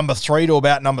number 3 to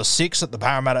about number 6 that the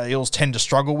Parramatta Eels tend to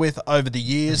struggle with over the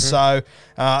years. So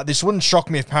this wouldn't shock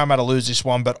me if Parramatta lose this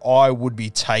one, but I would be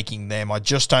taking them. I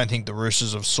just don't think the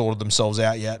Roosters have sorted themselves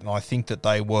out yet, and I think that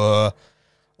they were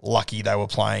lucky they were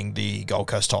playing the Gold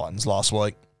Coast Titans last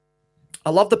week.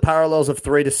 love the parallels of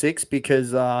 3 to 6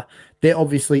 because they're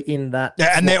obviously in that.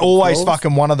 Yeah, and they're always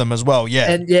fucking one of them as well.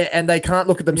 Yeah, and they can't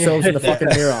look at themselves in the fucking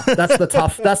mirror. That's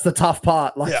the tough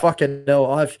part. Like fucking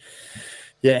no,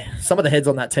 some of the heads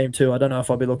on that team too. I don't know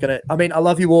if I'll be looking at. I mean, I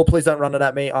love you all. Please don't run it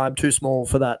at me. I'm too small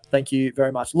for that. Thank you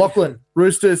very much, Lachlan.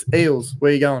 Roosters, Eels.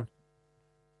 Where are you going?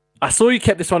 I saw you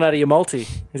kept this one out of your multi.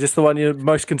 Is this the one you're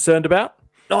most concerned about?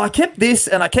 No, I kept this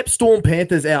and I kept Storm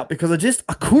Panthers out because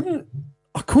I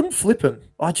couldn't flip them.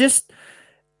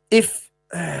 If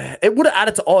it would have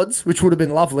added to odds, which would have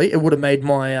been lovely. It would have made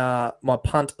my my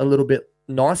punt a little bit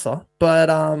nicer.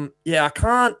 But I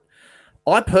can't.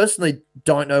 I personally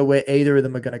don't know where either of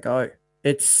them are going to go.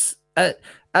 It's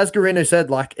as Garino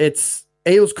said, like it's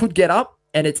Eels could get up,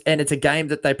 and it's a game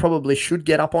that they probably should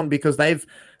get up on because they've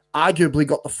arguably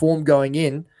got the form going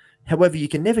in. However, you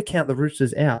can never count the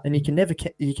Roosters out, and you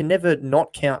can never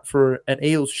not count for an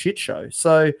Eels shit show.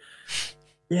 So,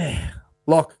 yeah,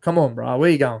 Lock, come on, bro, where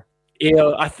are you going?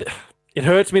 Eel, it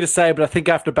hurts me to say, but I think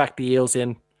I have to back the Eels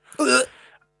in.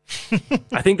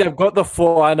 I think they've got the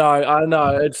form. I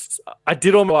know. I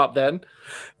did all up then,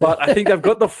 but I think they've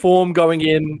got the form going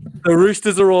in. The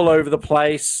Roosters are all over the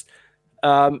place,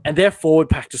 and their forward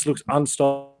pack just looks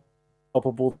unstoppable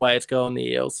the way it's going. The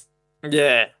Eels,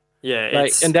 yeah.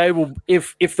 And they will.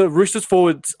 If the Roosters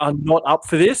forwards are not up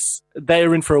for this, they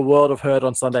are in for a world of hurt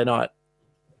on Sunday night.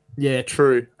 Yeah,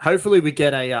 true. Hopefully, we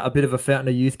get a bit of a Fountain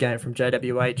of Youth game from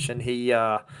JWH, and he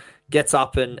gets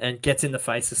up and gets in the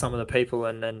face of some of the people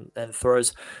and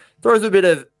throws a bit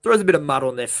of mud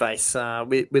on their face.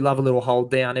 We love a little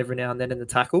hold down every now and then in the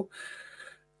tackle.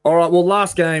 All right, well,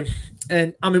 last game,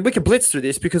 and I mean we can blitz through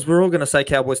this because we're all going to say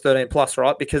Cowboys 13+,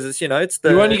 right? Because it's the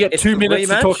you only get 2 minutes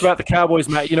to talk about the Cowboys,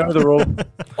 mate. You know the rule.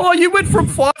 Oh, you went from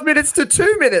 5 minutes to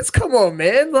 2 minutes. Come on,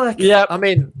 man. Like, yeah. I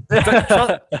mean,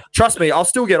 trust me, I'll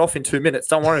still get off in 2 minutes.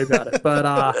 Don't worry about it.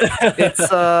 But it's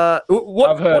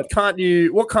what can't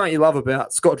you love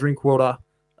about Scott Drinkwater,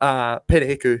 Peter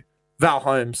Hiku, Val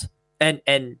Holmes,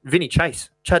 and Vinny Chase,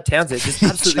 Chad Townsend, just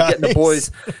absolutely getting the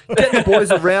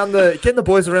boys around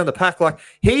the pack. Like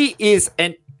he is,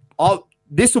 and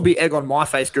this will be egg on my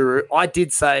face, Guru. I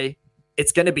did say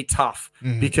it's going to be tough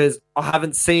because I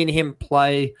haven't seen him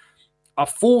play a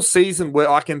full season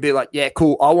where I can be like, yeah,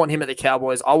 cool. I want him at the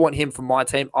Cowboys. I want him for my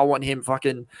team. I want him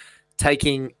fucking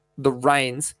taking the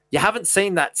reins. You haven't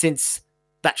seen that since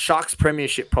that Sharks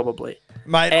premiership, probably.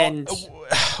 Mate, and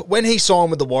when he signed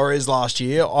with the Warriors last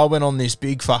year, I went on this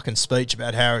big fucking speech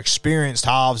about how experienced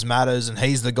halves matters and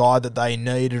he's the guy that they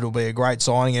need. It'll be a great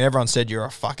signing. And everyone said, you're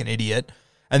a fucking idiot.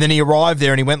 And then he arrived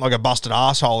there and he went like a busted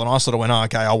asshole. And I sort of went, oh,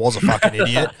 okay, I was a fucking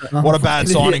idiot. What a bad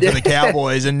signing for the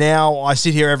Cowboys. And now I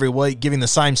sit here every week giving the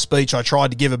same speech I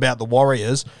tried to give about the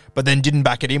Warriors, but then didn't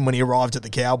back it in when he arrived at the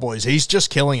Cowboys. He's just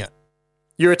killing it.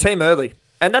 You're a team early.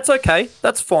 And that's okay.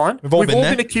 That's fine. We've all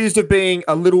been accused of being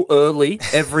a little early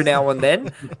every now and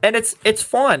then. And it's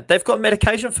fine. They've got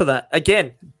medication for that.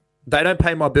 Again, they don't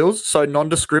pay my bills, so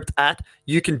nondescript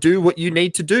you can do what you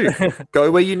need to do. Go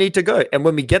where you need to go. And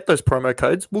when we get those promo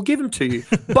codes, we'll give them to you.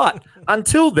 But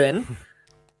until then,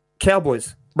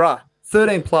 Cowboys,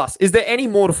 13+. Is there any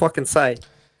more to fucking say?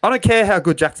 I don't care how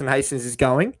good Jackson Hastings is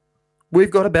going. We've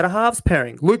got a better halves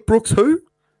pairing. Luke Brooks, who?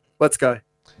 Let's go.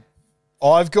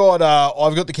 I've got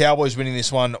the Cowboys winning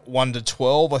this one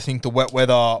 1-12. I think the wet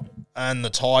weather and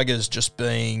the Tigers just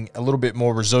being a little bit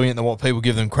more resilient than what people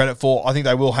give them credit for. I think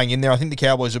they will hang in there. I think the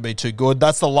Cowboys will be too good.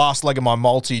 That's the last leg of my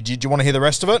multi. Do you want to hear the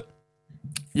rest of it?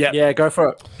 Yeah, go for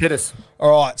it. Hit us. All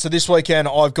right, so this weekend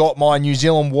I've got my New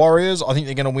Zealand Warriors. I think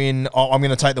they're going to win. I'm going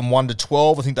to take them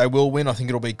 1-12. I think they will win. I think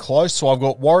it'll be close. So I've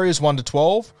got Warriors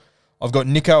 1-12. I've got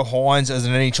Nico Hines as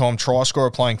an anytime try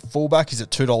scorer playing fullback. He's at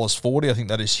 $2.40. I think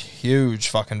that is huge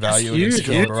fucking value against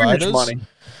the Raiders. Money.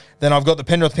 Then I've got the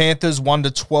Penrith Panthers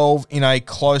 1-12 in a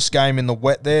close game in the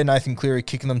wet there. Nathan Cleary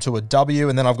kicking them to a W.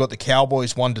 And then I've got the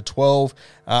Cowboys 1-12.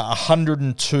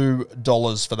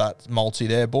 $102 for that multi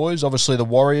there, boys. Obviously the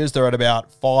Warriors, they're at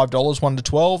about $5,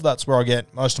 1-12. That's where I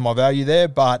get most of my value there.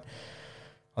 But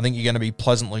I think you're going to be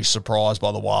pleasantly surprised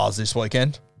by the Wars this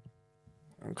weekend.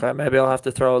 Okay, maybe I'll have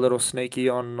to throw a little sneaky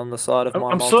on the side of my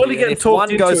multi. I'm slowly getting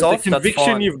talked into it. The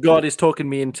conviction you've got is talking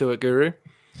me into it, Guru.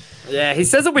 Yeah, he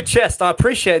says it with chest. I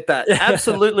appreciate that.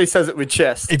 Absolutely says it with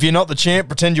chest. If you're not the champ,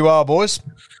 pretend you are, boys.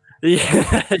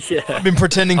 Yeah. I've been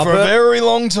pretending for a very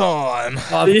long time.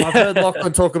 I've heard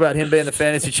Lachlan talk about him being the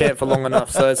fantasy champ for long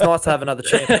enough, so it's nice to have another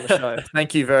champ on the show.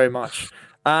 Thank you very much.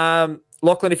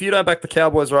 Lachlan, if you don't back the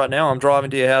Cowboys right now, I'm driving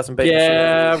to your house and beating you.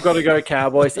 Yeah, I've got to go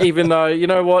Cowboys, even though, you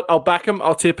know what, I'll back them,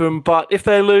 I'll tip them, but if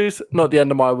they lose, not the end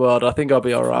of my world. I think I'll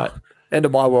be all right. End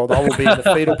of my world. I will be in the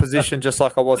fetal position just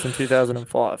like I was in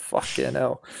 2005. Fucking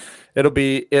hell. It'll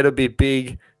be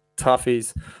big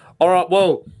toughies. All right,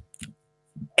 well,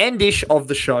 endish of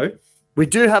the show. We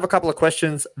do have a couple of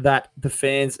questions that the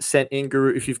fans sent in,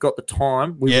 Guru. If you've got the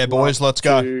time, boys, let's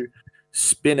go.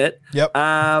 Spin it. Yep.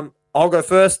 I'll go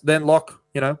first, then Lock.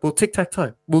 We'll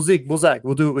tic-tac-toe. We'll zig, we'll zag.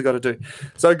 We'll do what we got to do.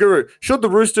 So, Guru, should the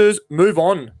Roosters move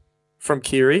on from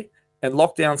Keary and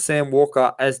lock down Sam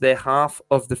Walker as their half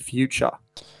of the future?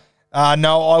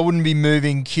 No, I wouldn't be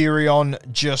moving Keary on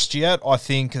just yet. I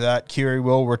think that Keary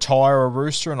will retire a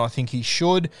Rooster, and I think he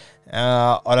should.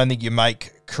 I don't think you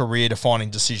make career-defining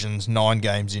decisions 9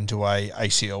 games into a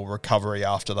ACL recovery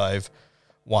after they've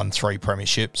won 3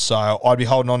 premierships. So I'd be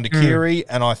holding on to Keary,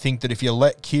 and I think that if you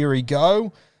let Keary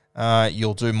go,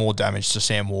 you'll do more damage to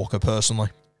Sam Walker personally.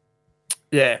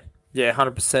 Yeah,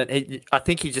 100%. I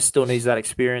think he just still needs that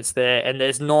experience there, and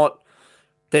there's not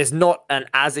an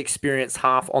as experienced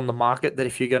half on the market that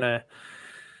if you're gonna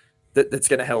that's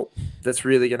gonna help. That's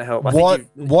really gonna help.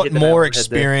 What more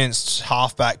experienced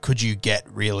halfback could you get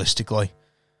realistically?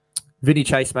 Vinny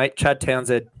Chase, mate. Chad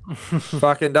Townsend.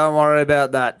 Fucking don't worry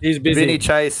about that. He's busy. Vinny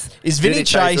Chase. Is Vinny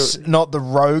Chase not the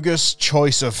roguest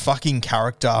choice of fucking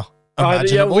character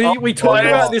imaginable? We talk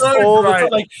about this all the time.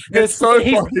 Like, it's so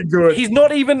fucking good. He's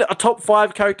not even a top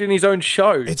 5 character in his own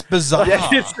show. It's bizarre.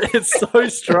 It's so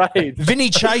strange. Vinny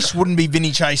Chase wouldn't be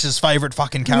Vinny Chase's favourite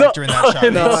fucking character in that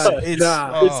show.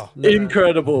 It's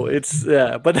incredible.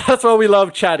 But that's why we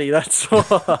love Chatty. That's why.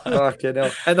 Fucking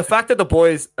hell. And the fact that the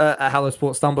boys at Hello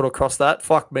Sport stumbled across that,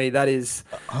 fuck me,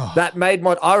 that made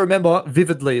I remember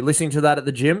vividly listening to that at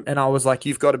the gym, and I was like,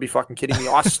 you've got to be fucking kidding me.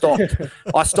 I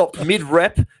stopped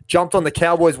mid-rep, jumped on the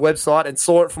Cowboys website and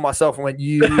saw it for myself and went,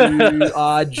 you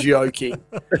are joking.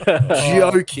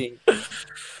 Joking.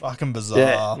 Fucking bizarre.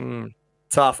 Yeah.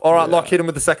 Tough. All right, Lock, hit him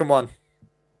with the second one.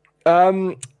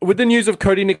 With the news of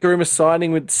Cody Nikorima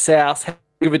signing with South, how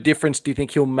big of a difference do you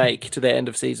think he'll make to their end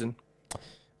of season?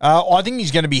 I think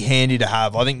he's going to be handy to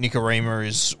have. I think Nikorima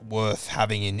is worth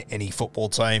having in any football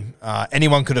team.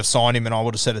 Anyone could have signed him and I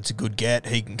would have said it's a good get.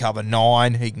 He can cover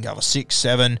 9. He can cover 6,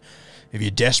 7. If you're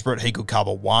desperate, he could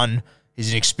cover 1.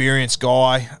 He's an experienced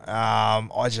guy. I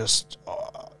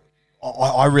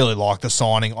really like the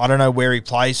signing. I don't know where he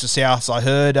plays for South. I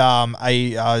heard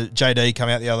JD come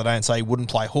out the other day and say he wouldn't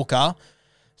play hooker.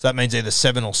 So that means either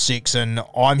 7 or 6. And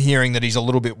I'm hearing that he's a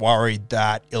little bit worried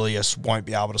that Ilias won't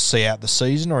be able to see out the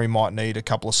season, or he might need a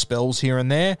couple of spells here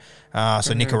and there.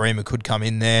 So Nikorima could come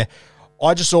in there.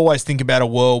 I just always think about a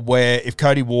world where if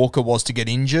Cody Walker was to get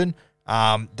injured,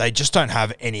 they just don't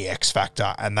have any X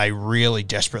factor, and they really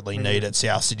desperately need it,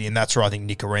 South City, and that's where I think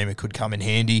Nikorima could come in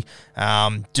handy.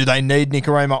 Do they need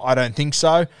Nikorima? I don't think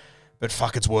so, but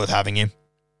fuck, it's worth having him.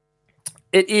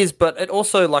 It is, but it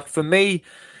also, like, for me,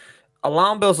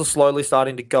 alarm bells are slowly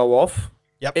starting to go off.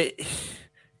 Yep.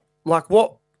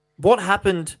 What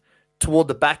happened toward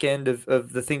the back end of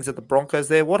the things at the Broncos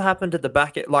there? What happened at the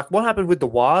back end? Like, what happened with the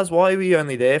Wires? Why were you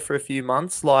only there for a few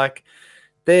months? Like,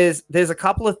 there's a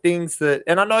couple of things that,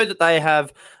 and I know that they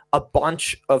have a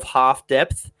bunch of half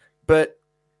depth, but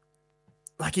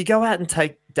like, you go out and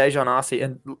take Dejon Arce,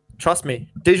 and trust me,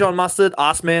 Dijon Mustard,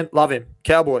 Arse Man, love him,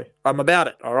 Cowboy, I'm about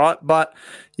it, all right. But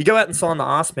you go out and sign the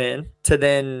Arse Man to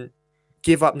then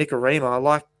give up Nikorima,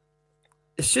 like,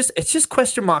 it's just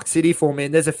question mark city for me,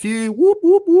 and there's a few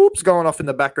whoops going off in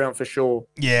the background for sure.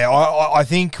 Yeah, I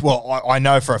think, I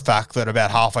know for a fact that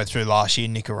about halfway through last year,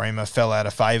 Nikorima fell out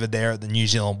of favour there at the New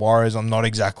Zealand Warriors. I'm not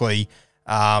exactly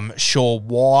sure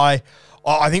why.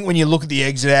 I think when you look at the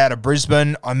exit out of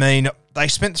Brisbane, I mean, they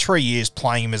spent 3 years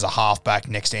playing him as a halfback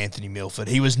next to Anthony Milford.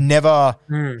 He was never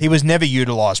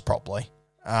utilised properly.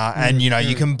 And,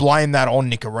 you can blame that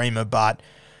on Nikorima, but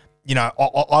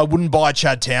I wouldn't buy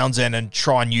Chad Townsend and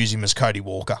try and use him as Cody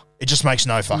Walker. It just makes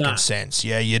no fucking sense.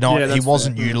 Yeah, he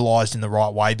wasn't utilised in the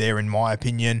right way there, in my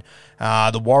opinion.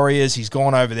 The Warriors, he's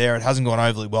gone over there. It hasn't gone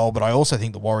overly well, but I also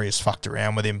think the Warriors fucked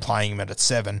around with him, playing him at a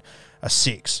 7, a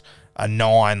 6, a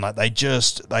 9. Like,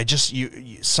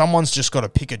 someone's just got to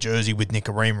pick a jersey with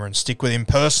Nikorima and stick with him.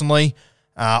 Personally,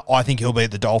 I think he'll be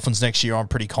at the Dolphins next year. I'm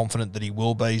pretty confident that he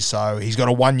will be. So he's got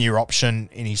a 1-year option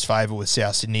in his favour with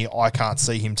South Sydney. I can't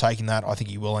see him taking that. I think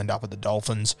he will end up at the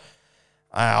Dolphins.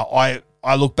 I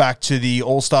look back to the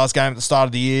All-Stars game at the start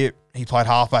of the year. He played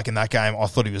halfback in that game. I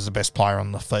thought he was the best player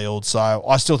on the field. So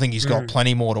I still think he's got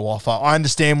plenty more to offer. I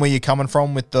understand where you're coming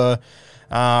from with the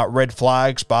red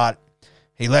flags, but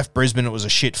he left Brisbane. It was a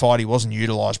shit fight. He wasn't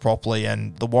utilised properly,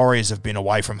 and the Warriors have been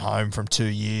away from home from 2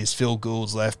 years. Phil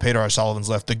Gould's left. Peter O'Sullivan's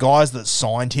left. The guys that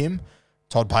signed him,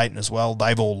 Todd Payton as well,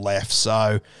 they've all left.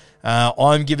 So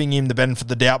I'm giving him the benefit of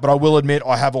the doubt, but I will admit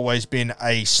I have always been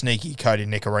a sneaky Cody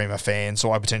Nikorima fan,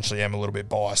 so I potentially am a little bit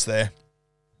biased there.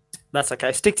 That's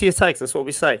okay. Stick to your takes. That's what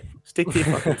we say. Stick to your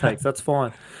fucking takes. That's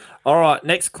fine. All right,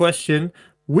 next question.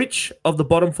 Which of the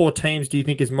bottom 4 teams do you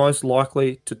think is most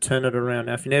likely to turn it around?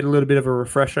 Now, if you need a little bit of a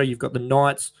refresher, you've got the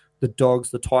Knights, the Dogs,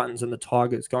 the Titans, and the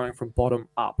Tigers going from bottom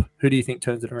up. Who do you think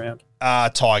turns it around?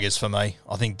 Tigers for me.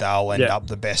 I think they'll end up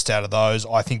the best out of those.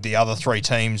 I think the other 3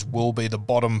 teams will be the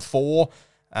bottom 4.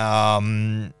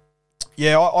 I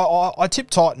tip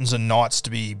Titans and Knights to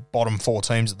be bottom 4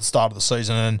 teams at the start of the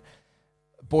season, and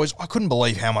boys, I couldn't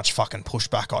believe how much fucking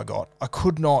pushback I got. I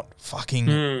could not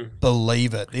fucking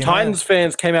believe it. Titans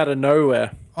fans came out of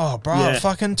nowhere. Oh, bro,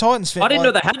 fucking Titans fans. I didn't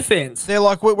know they had fans. They're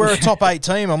like, we're a top 8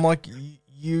 team. I'm like,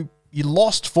 you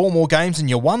lost 4 more games than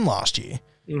you won last year.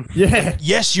 Yeah.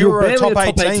 Yes, you were a top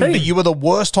 8 team, but you were the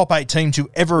worst top 8 team to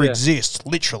ever exist,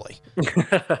 literally.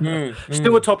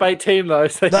 Still a top 8 team, though.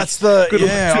 So that's the,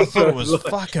 I thought it was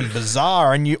fucking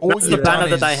bizarre. And that's the banner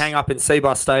that they hang up in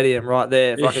Seabus Stadium right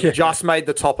there. Fucking just made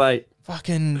the top 8.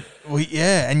 Fucking,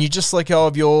 and you just let go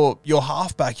of your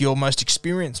halfback, your most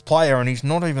experienced player, and he's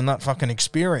not even that fucking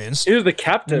experienced. He was the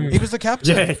captain. He was the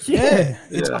captain. Yeah.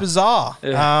 It's bizarre.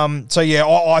 Yeah.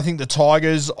 I think the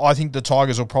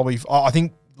Tigers will probably, I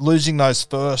think losing those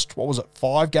first,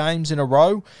 5 games in a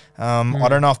row, I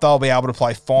don't know if they'll be able to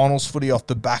play finals footy off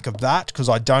the back of that, because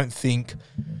I don't think,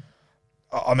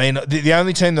 I mean, the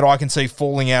only team that I can see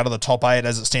falling out of the top 8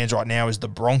 as it stands right now is the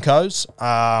Broncos.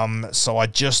 So I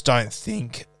just don't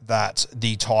think that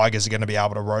the Tigers are going to be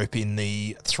able to rope in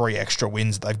the 3 extra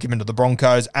wins that they've given to the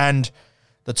Broncos and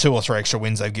the 2 or 3 extra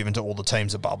wins they've given to all the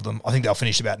teams above them. I think they'll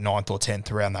finish about 9th or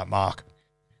 10th around that mark.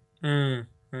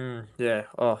 Yeah.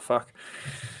 Oh, fuck.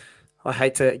 I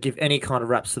hate to give any kind of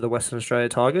raps to the Western Australia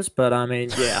Tigers, but I mean,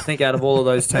 I think out of all of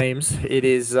those teams, it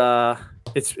is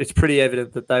it's pretty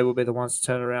evident that they will be the ones to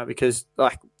turn around, because,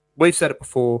 like, we've said it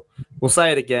before, we'll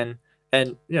say it again,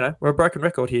 and we're a broken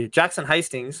record here. Jackson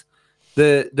Hastings,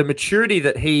 the maturity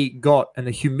that he got and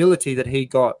the humility that he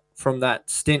got from that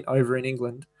stint over in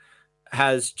England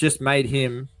has just made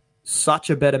him such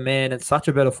a better man and such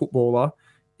a better footballer.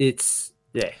 It's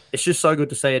just so good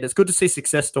to see it. It's good to see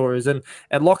success stories. And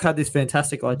Locke had this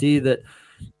fantastic idea that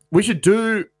we should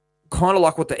do kind of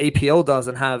like what the EPL does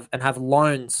and have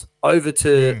loans over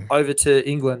to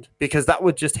England, because that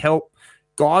would just help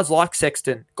guys like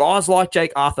Sexton, guys like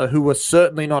Jake Arthur, who were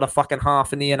certainly not a fucking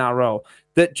half in the NRL,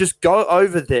 that just go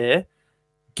over there,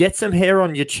 get some hair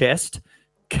on your chest,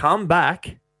 come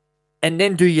back, and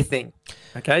then do your thing.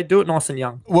 Okay, do it nice and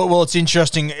young. Well, it's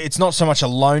interesting. It's not so much a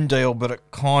loan deal, but it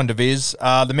kind of is.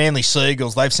 The Manly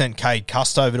Seagulls, they've sent Cade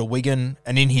Cust over to Wigan,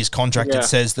 and in his contract it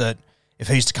says that if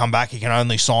he's to come back, he can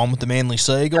only sign with the Manly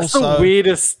Seagulls. That's the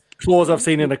weirdest clause I've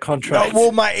seen in a contract.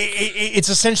 Well, mate, it's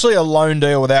essentially a loan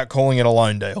deal without calling it a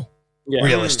loan deal,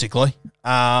 realistically.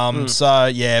 But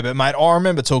mate, I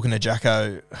remember talking to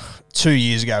Jacko 2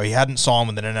 years ago. He hadn't signed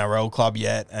with an NRL club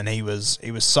yet, and he was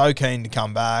so keen to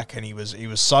come back, and he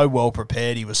was so well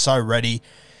prepared. He was so ready.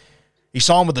 He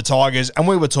signed with the Tigers, and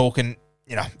we were talking,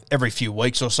 every few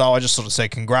weeks or so. I just sort of said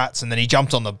congrats, and then he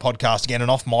jumped on the podcast again, and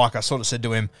off mic, I sort of said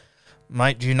to him,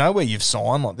 mate, do you know where you've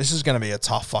signed? Like, this is going to be a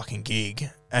tough fucking gig.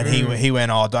 And he went,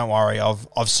 oh, don't worry,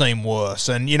 I've seen worse.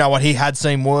 And you know what? He had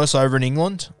seen worse over in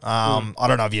England. I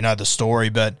don't know if you know the story,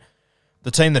 but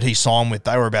the team that he signed with,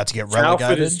 they were about to get relegated.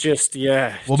 Salford is just,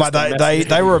 Well, mate,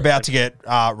 they were about to get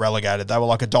relegated. They were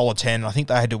like $1.10. I think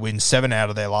they had to win 7 out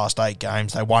of their last 8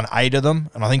 games. They won 8 of them,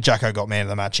 and I think Jacko got man of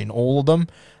the match in all of them.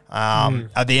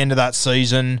 At the end of that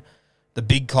season, the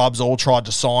big clubs all tried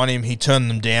to sign him. He turned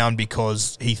them down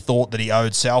because he thought that he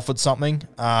owed Salford something.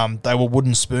 They were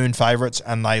wooden spoon favourites,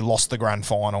 and they lost the grand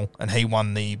final, and he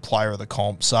won the player of the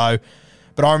comp. So,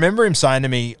 but I remember him saying to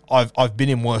me, I've been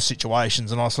in worse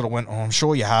situations, and I sort of went, oh, I'm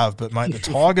sure you have, but mate, the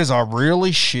Tigers are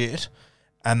really shit,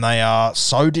 and they are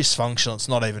so dysfunctional, it's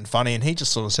not even funny. And he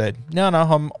just sort of said, no,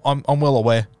 I'm well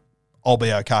aware. I'll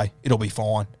be okay. It'll be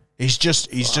fine. He's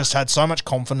just had so much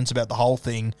confidence about the whole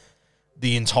thing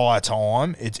the entire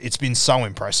time. It's been so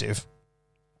impressive.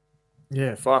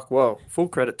 Yeah, fuck. Well, full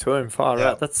credit to him. Far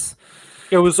out.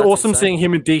 It was awesome insane. Seeing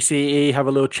him and DCE have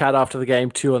a little chat after the game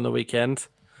too on the weekend.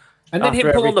 And then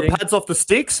him pulling the pads off the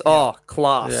sticks. Oh,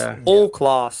 class. Yeah. All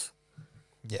class.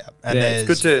 Yeah. And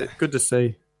it's good to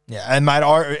see. Yeah, and mate,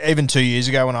 even 2 years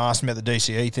ago when I asked him about the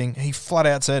DCE thing, he flat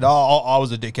out said, I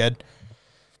was a dickhead.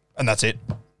 And that's it.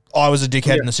 I was a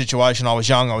dickhead in the situation. I was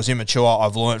young. I was immature.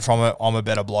 I've learnt from it. I'm a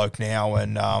better bloke now.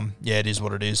 And, it is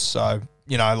what it is. So,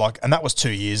 and that was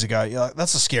 2 years ago.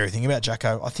 That's the scary thing about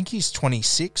Jacko. I think he's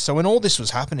 26. So when all this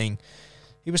was happening,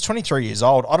 He was 23 years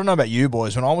old. I don't know about you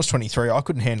boys. When I was 23, I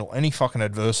couldn't handle any fucking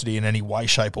adversity in any way,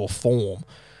 shape, or form,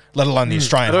 let alone the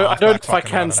Australian. I don't know if I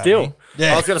can still.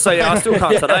 Yeah. I was going to say, I still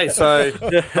can't today, so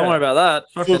don't worry about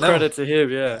that. Full credit to him,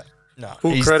 yeah. No,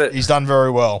 Full credit. He's done very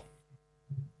well.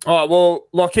 All right, well,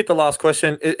 Lock, hit the last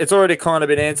question. It's already kind of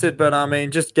been answered, but I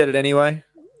mean, just get it anyway.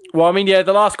 Well, I mean, yeah,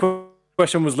 the last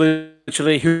question was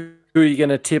literally who are you going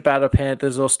to tip out of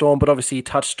Panthers or Storm, but obviously you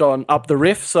touched on up the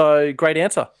riff, so great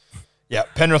answer. Yeah,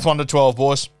 Penrith 1-12,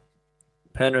 boys.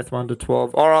 Penrith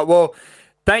 1-12. All right, well,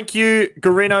 thank you,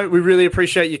 Garino. We really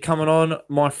appreciate you coming on,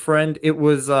 my friend. It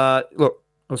was, look,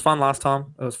 it was fun last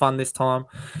time. It was fun this time.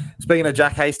 Speaking of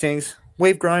Jack Hastings,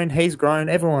 we've grown, he's grown,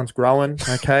 everyone's growing,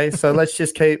 okay? So let's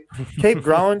just keep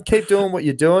growing, keep doing what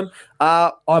you're doing.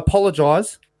 I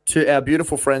apologise to our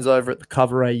beautiful friends over at the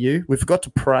Cover AU. We forgot to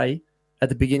pray at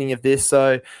the beginning of this,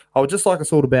 so I would just like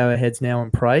us all to bow our heads now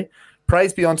and pray.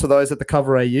 Praise be unto those at the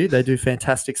Cover AU. They do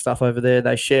fantastic stuff over there.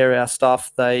 They share our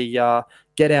stuff. They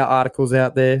get our articles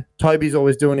out there. Toby's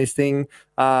always doing his thing.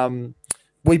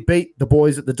 We beat the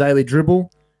boys at the Daily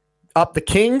Dribble. Up the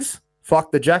Kings.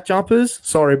 Fuck the Jack Jumpers.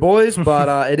 Sorry, boys,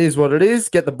 but it is what it is.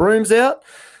 Get the brooms out.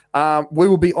 We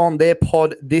will be on their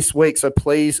pod this week, so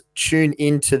please tune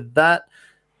into that.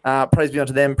 Praise be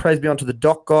unto them. Praise be unto the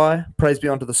doc guy. Praise be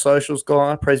unto the socials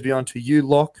guy. Praise be unto you,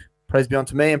 Locke. Praise be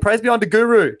unto me. And praise be unto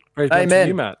Guru. Praise be unto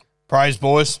you, Matt. Praise,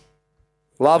 boys.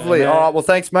 Lovely. Yeah, all right, well,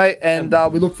 thanks, mate. And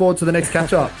we look forward to the next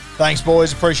catch-up. Thanks,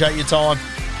 boys. Appreciate your time.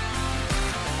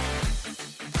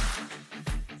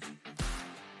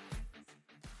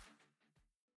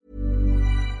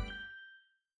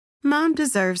 Mom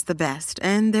deserves the best,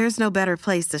 and there's no better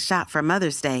place to shop for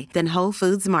Mother's Day than Whole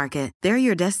Foods Market. They're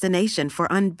your destination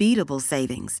for unbeatable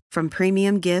savings, from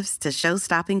premium gifts to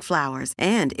show-stopping flowers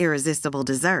and irresistible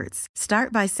desserts.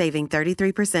 Start by saving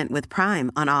 33% with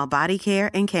Prime on all body care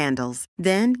and candles.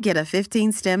 Then get a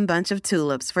 15-stem bunch of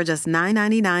tulips for just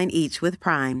 $9.99 each with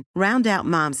Prime. Round out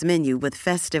Mom's menu with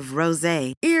festive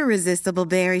rosé, irresistible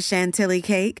berry chantilly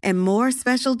cake, and more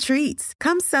special treats.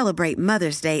 Come celebrate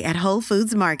Mother's Day at Whole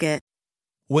Foods Market.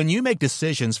 When you make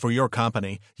decisions for your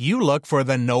company, you look for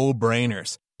the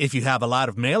no-brainers. If you have a lot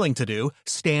of mailing to do,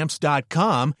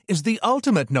 Stamps.com is the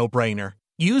ultimate no-brainer.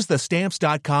 Use the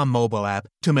Stamps.com mobile app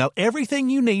to mail everything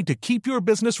you need to keep your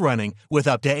business running with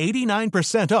up to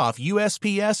 89% off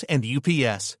USPS and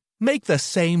UPS. Make the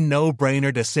same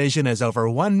no-brainer decision as over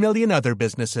 1 million other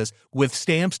businesses with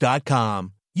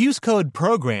Stamps.com. Use code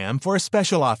PROGRAM for a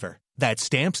special offer. That's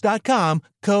Stamps.com,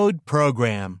 code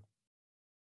PROGRAM.